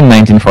army in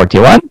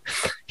 1941.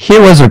 He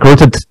was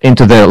recruited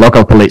into the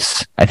local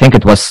police. I think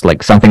it was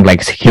like something like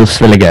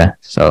Hilfswillige,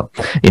 so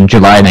in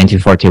July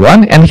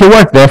 1941, and he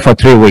worked there for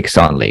 3 weeks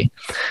only.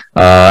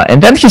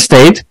 And then he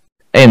stayed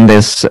in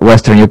this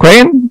Western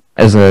Ukraine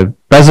as a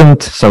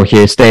peasant, so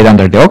he stayed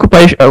under the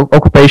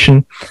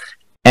occupation.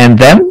 And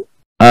then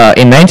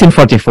in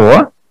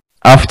 1944,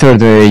 after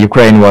the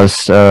Ukraine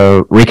was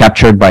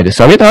recaptured by the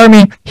Soviet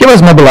army, he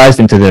was mobilized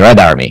into the Red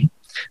Army.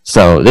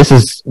 So this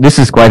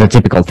is quite a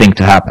typical thing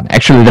to happen.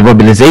 Actually, the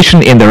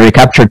mobilization in the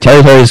recaptured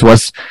territories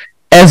was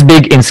as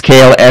big in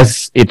scale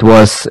as it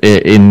was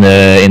in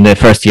the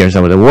first years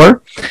of the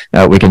war.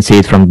 We can see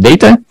it from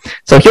data.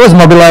 So he was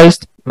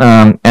mobilized,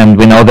 and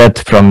we know that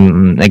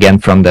from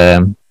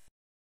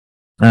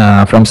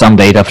some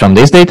data from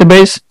this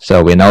database.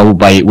 So we know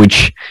by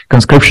which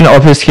conscription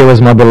office he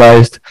was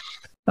mobilized,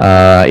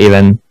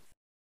 even.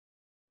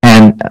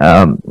 And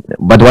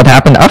but what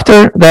happened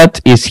after that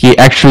is he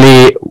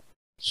actually.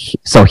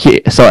 So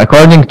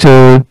according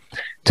to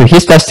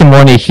his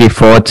testimony, he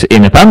fought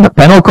in a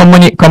panel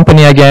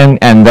company again,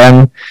 and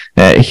then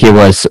he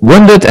was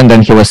wounded, and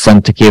then he was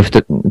sent to Kiev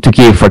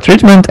for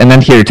treatment, and then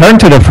he returned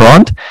to the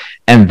front,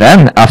 and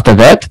then after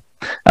that,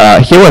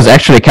 he was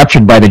actually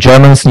captured by the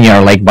Germans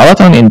near Lake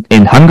Balaton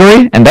in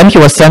Hungary, and then he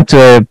was sent to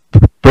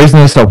a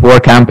prisoners of war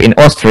camp in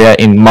Austria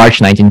in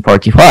March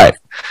 1945.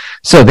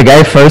 So the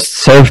guy first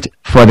served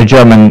for the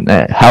German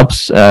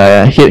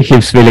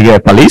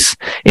Hilfswillige Police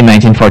in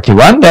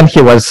 1941. Then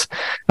he was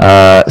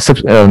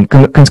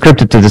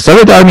conscripted to the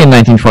Soviet Army in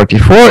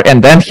 1944,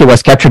 and then he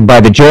was captured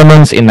by the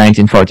Germans in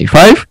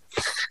 1945.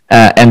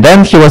 And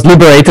then he was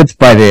liberated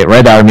by the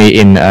Red Army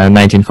in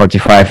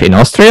 1945 in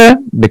Austria,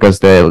 because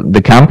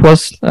the camp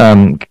was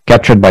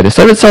captured by the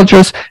Soviet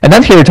soldiers. And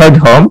then he returned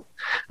home,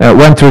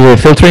 went through the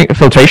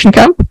filtration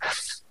camp,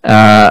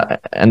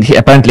 and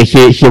apparently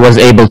he was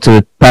able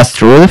to pass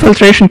through the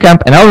filtration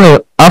camp. And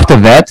only after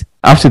that,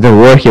 after the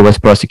war, he was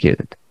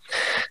prosecuted.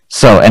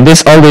 So, and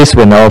all this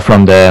we know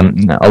from the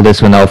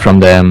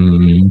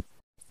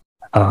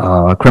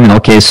criminal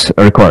case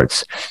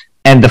records.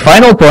 And the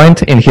final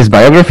point in his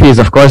biography is,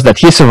 of course, that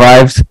he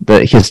survived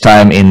his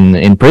time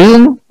in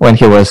prison when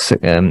he was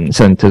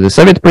sent to the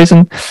Soviet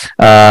prison.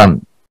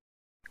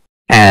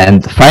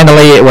 And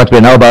finally, what we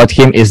know about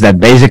him is that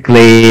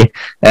basically,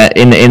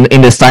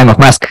 in this time of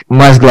mass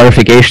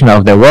glorification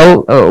of the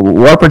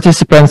war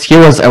participants, he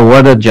was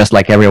awarded, just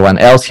like everyone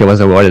else, he was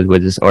awarded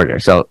with this order.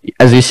 So,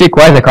 as you see,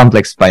 quite a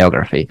complex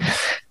biography.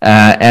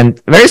 And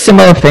very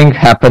similar thing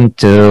happened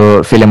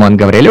to Filimon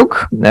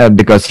Gavrilyuk,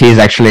 because he is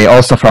actually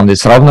also from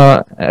this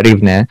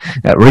Rivne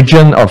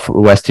region of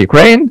West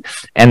Ukraine,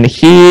 and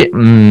he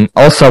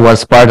also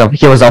was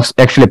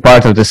actually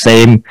part of the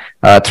same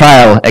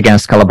trial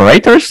against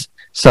collaborators.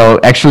 So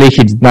actually,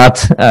 he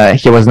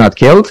was not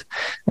killed,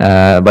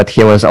 but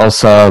he was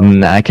also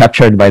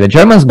captured by the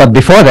Germans. But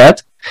before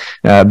that,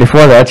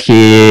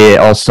 he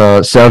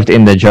also served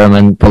in the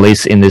German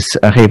police in this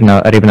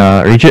Rivne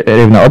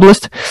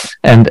Oblast,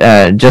 and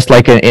just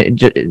like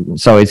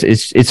so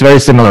it's very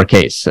similar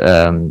case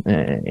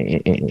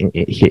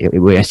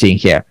we are seeing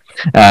here.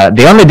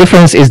 The only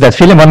difference is that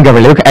Filimon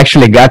Gavrilyuk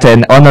actually got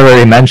an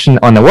honorary mention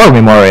on a war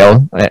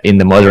memorial in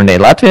the modern day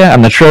Latvia.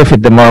 I'm not sure if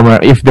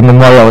the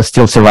memorial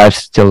still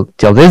survives till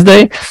this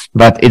day,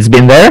 but it's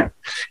been there.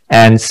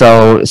 And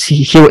so,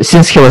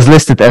 since he was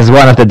listed as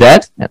one of the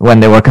dead when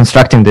they were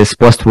constructing this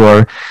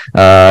post-war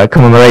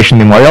commemoration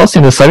memorials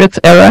in the Soviet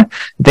era,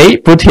 they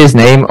put his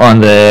name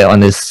on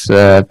this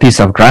piece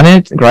of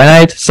granite.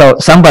 So,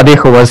 somebody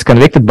who was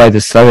convicted by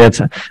the Soviet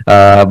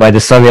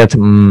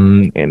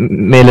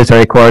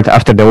military court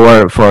after the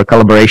war for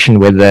collaboration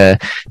with the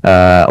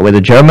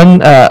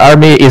German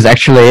army is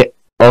actually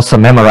also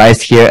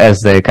memorized here as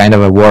the kind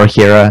of a war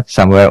hero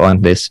somewhere on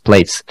these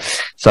plates.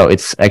 So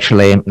it's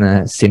actually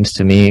seems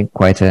to me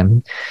quite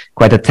a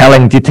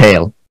telling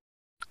detail.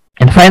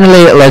 And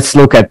finally, let's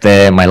look at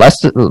my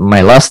last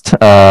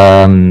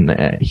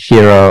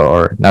hero,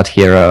 or not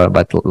hero,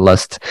 but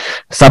last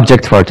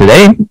subject for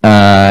today,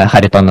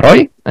 Hariton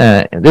Roy.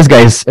 This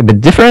guy is a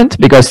bit different,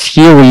 because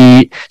here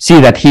we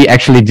see that he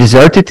actually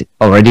deserted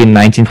already in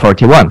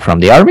 1941 from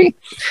the army.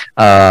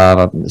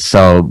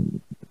 So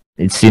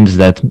it seems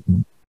that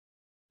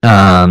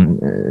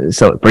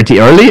so pretty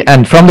early,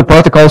 and from the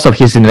protocols of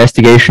his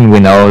investigation, we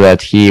know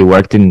that he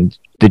worked in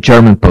the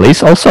German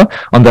police also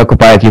on the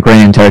occupied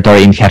Ukrainian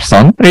territory in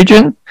Kherson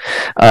region,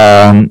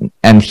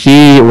 and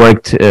he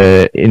worked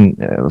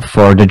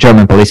for the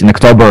German police in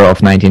October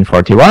of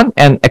 1941.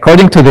 And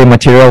according to the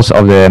materials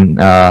of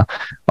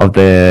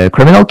the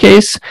criminal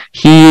case,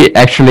 he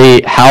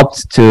actually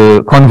helped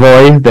to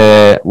convoy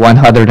the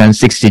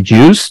 160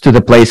 Jews to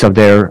the place of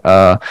their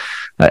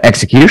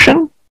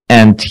execution.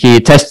 And he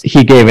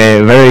gave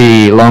a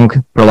very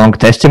prolonged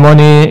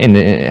testimony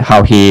in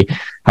how he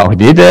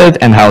did it,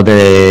 and how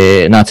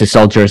the Nazi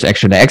soldiers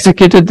actually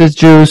executed the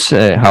Jews,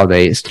 how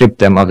they stripped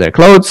them of their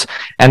clothes.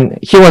 And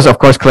he was, of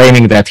course,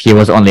 claiming that he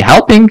was only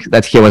helping,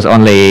 that he was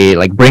only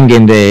like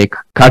bringing the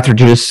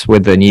cartridges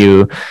with the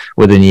new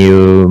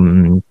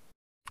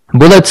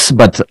bullets,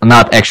 but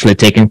not actually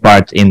taking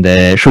part in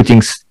the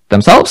shootings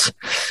themselves.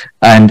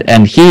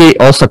 And he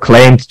also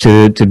claimed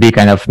to be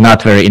kind of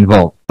not very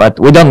involved. But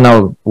we don't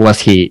know, was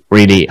he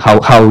really,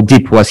 how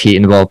deep was he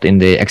involved in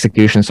the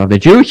executions of the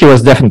Jew? He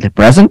was definitely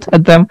present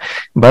at them,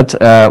 but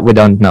we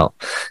don't know.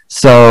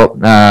 So,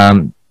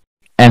 and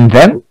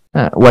then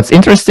what's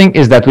interesting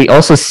is that we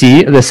also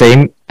see the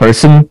same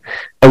person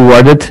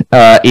awarded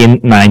in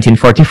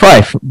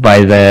 1945 by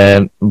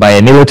a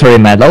military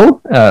medal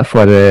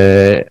for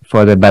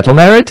the battle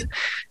merit,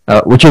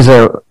 which is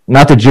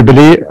not a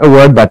Jubilee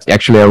award, but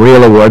actually a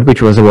real award,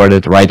 which was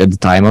awarded right at the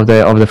time of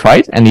the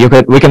fight. And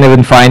we can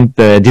even find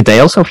the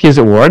details of his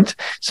award.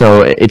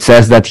 So it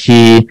says that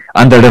he,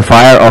 under the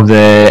fire of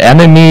the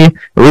enemy,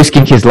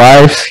 risking his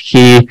life,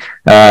 he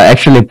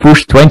actually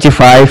pushed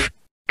 25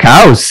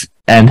 cows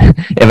and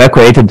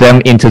evacuated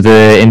them into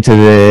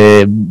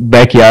the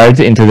backyard,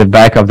 into the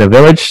back of the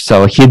village.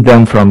 So hid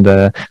them from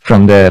the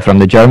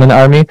German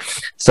army.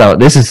 So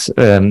this is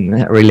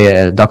really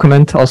a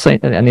document, also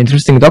an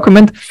interesting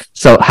document.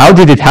 So how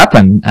did it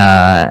happen?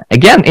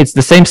 Again, it's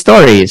the same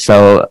story.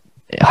 So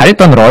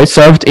Hariton Roy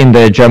served in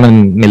the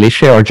German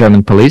militia or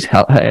German police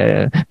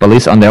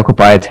on the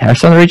occupied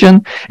Kherson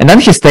region, and then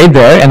he stayed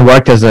there and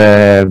worked as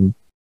a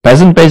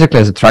peasant, basically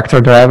as a tractor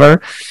driver.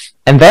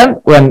 And then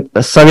when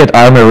the Soviet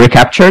army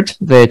recaptured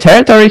the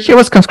territory, he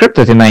was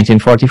conscripted in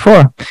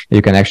 1944.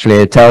 You can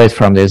actually tell it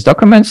from these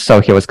documents.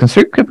 So he was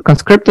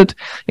conscripted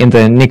in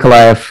the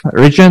Nikolaev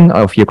region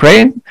of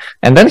Ukraine.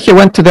 And then he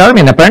went to the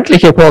army, and apparently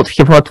he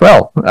fought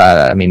well.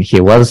 I mean,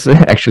 he was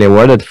actually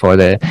awarded for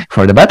the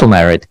battle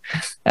merit.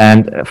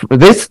 And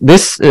this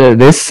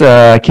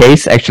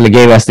case actually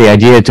gave us the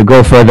idea to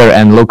go further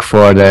and look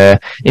for the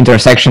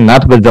intersection,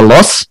 not with the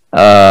loss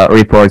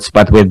reports,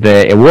 but with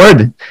the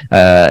award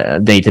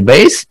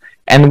database.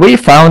 And we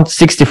found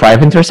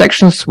 65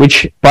 intersections,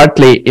 which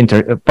partly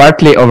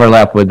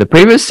overlap with the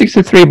previous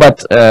 63,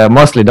 but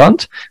mostly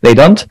don't. They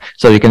don't.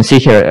 So you can see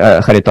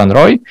here Hariton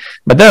Roy,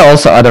 but there are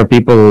also other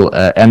people,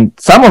 and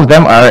some of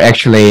them are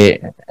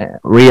actually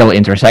real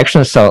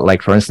intersections. So,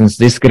 like for instance,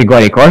 this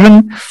Grigory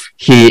Kozhin,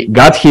 he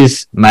got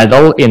his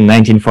medal in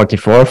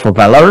 1944 for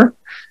valor,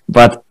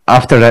 but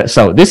after that,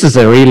 so this is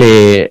a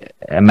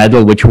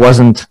medal which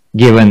wasn't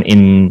given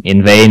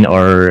in vain,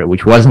 or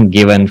which wasn't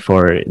given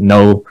for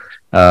no.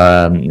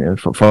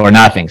 For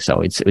nothing.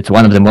 So it's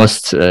one of the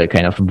most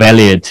kind of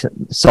valued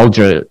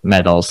soldier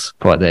medals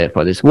for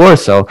this war.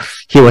 So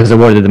he was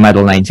awarded the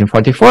medal in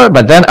 1944,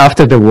 but then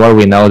after the war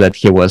we know that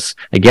he was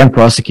again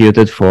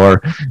prosecuted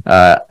for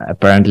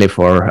apparently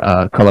for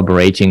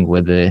collaborating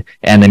with the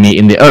enemy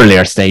in the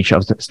earlier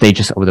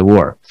stages of the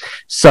war.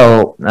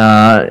 So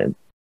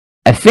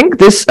I think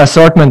this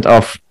assortment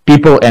of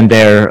people and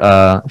their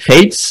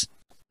fates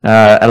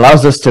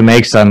allows us to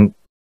make some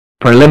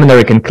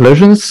preliminary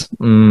conclusions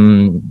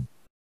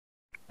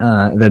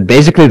that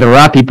basically there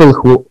are people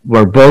who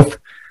were both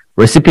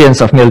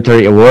recipients of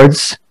military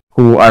awards,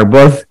 who are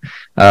both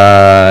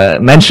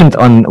mentioned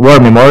on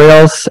war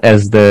memorials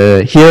as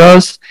the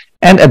heroes,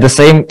 and at the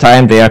same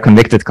time they are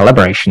convicted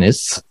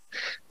collaborationists.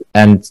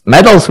 And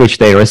medals which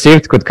they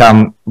received could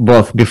come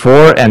both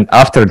before and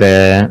after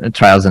the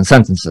trials and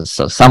sentences.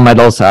 So some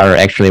medals are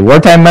actually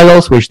wartime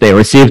medals which they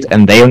received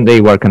and they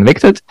were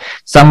convicted.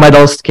 Some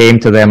medals came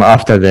to them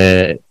after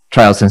the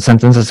trials and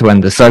sentences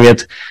when the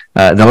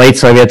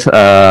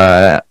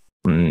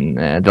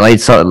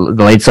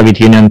late Soviet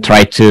Union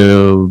tried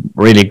to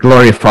really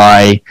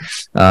glorify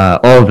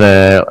all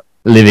the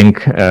living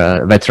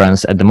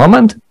veterans at the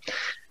moment.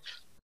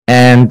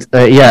 And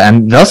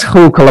and those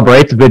who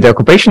collaborated with the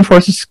occupation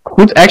forces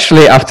could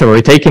actually, after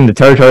retaking the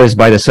territories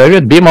by the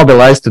Soviet, be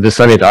mobilized to the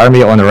Soviet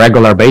army on a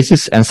regular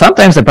basis. And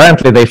sometimes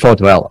apparently they fought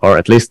well, or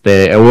at least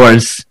the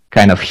awards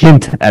kind of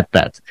hint at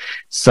that.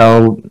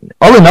 So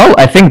all in all,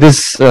 I think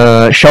this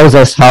shows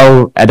us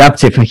how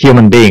adaptive a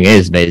human being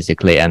is,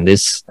 basically, and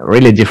this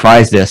really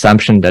defies the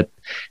assumption that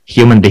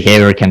human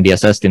behavior can be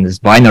assessed in these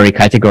binary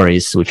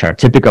categories, which are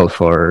typical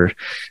for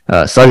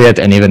Soviet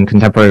and even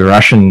contemporary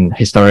Russian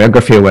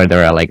historiography, where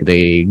there are like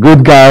the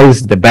good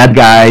guys, the bad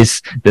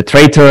guys, the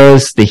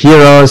traitors, the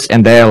heroes,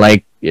 and they're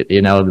like,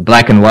 you know, the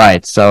black and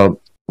white. So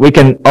we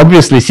can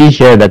obviously see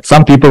here that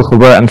some people who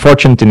were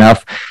unfortunate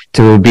enough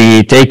to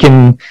be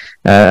taken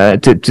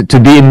to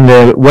be in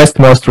the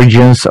westmost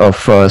regions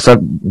of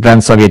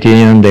then Soviet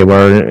Union, they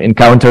were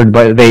encountered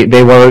by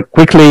they were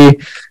quickly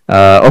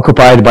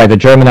occupied by the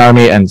German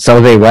army, and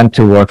so they went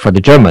to work for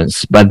the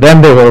Germans. But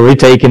then they were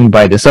retaken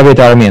by the Soviet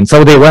army, and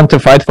so they went to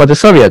fight for the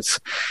Soviets.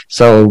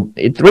 So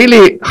it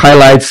really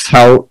highlights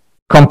how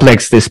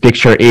complex this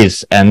picture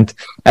is, and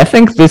I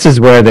think this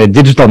is where the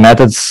digital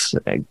methods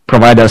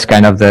provide us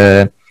kind of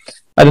the,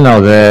 I don't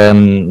know, the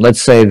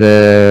let's say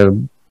the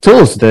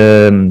tools,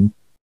 the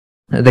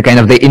kind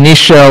of the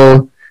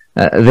initial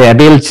the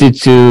ability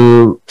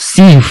to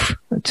sieve,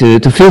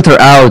 to filter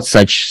out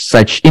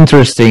such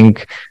interesting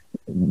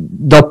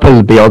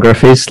doppel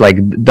biographies, like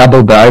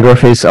double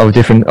biographies of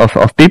different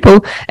of people,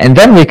 and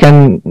then we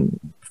can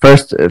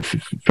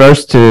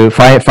first to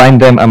find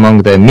them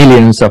among the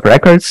millions of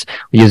records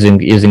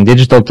using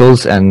digital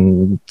tools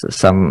and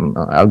some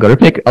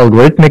algorithmic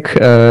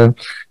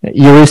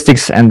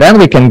heuristics, and then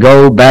we can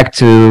go back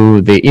to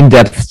the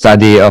in-depth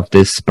study of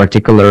this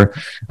particular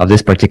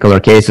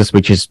cases,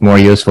 which is more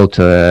useful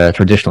to a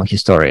traditional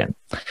historian.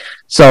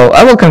 So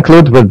I will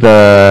conclude with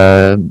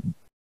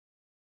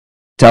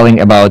telling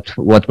about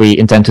what we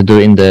intend to do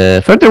in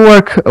the further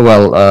work.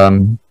 Well,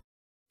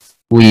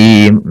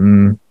 we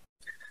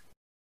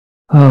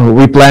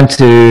plan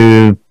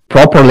to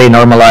properly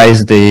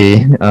normalize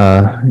the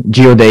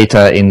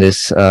geodata in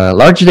this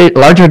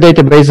larger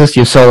databases.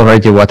 You saw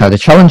already what are the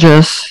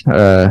challenges.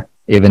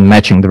 Even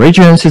matching the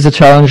regions is a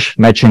challenge.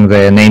 Matching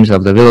the names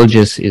of the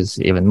villages is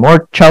even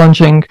more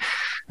challenging.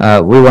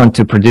 We want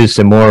to produce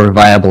a more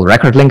viable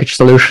record linkage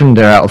solution.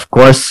 There are, of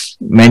course,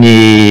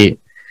 many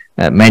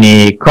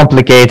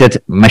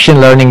complicated machine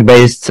learning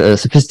based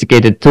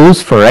sophisticated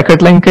tools for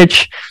record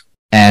linkage.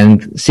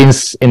 And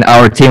since in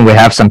our team we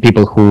have some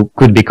people who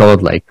could be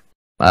called like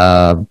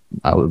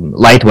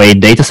lightweight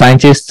data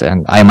scientists,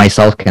 and I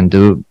myself can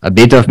do a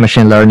bit of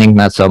machine learning,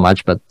 not so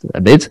much, but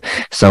a bit.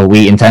 So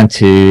we intend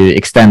to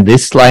extend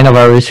this line of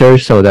our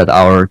research so that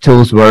our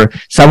tools were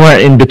somewhere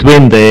in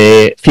between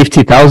the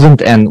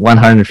 50,000 and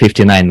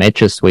 159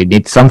 matches. We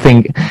need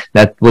something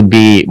that would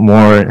be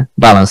more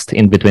balanced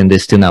in between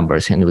these two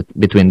numbers, in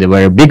between the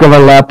very big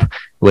overlap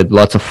with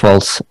lots of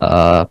false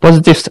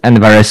positives and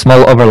very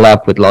small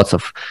overlap with lots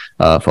of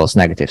false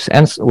negatives.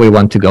 And we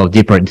want to go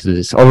deeper into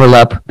this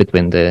overlap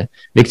between the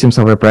victims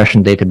of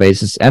repression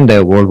databases and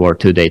the World War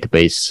II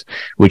database,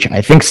 which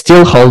I think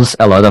still holds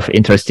a lot of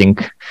interesting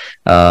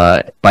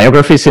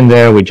biographies in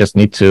there. We just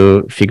need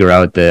to figure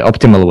out the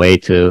optimal way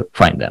to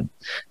find them.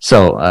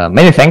 So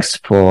many thanks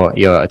for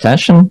your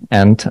attention,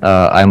 and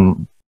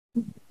I'm,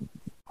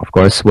 of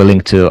course,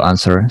 willing to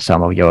answer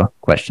some of your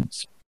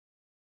questions.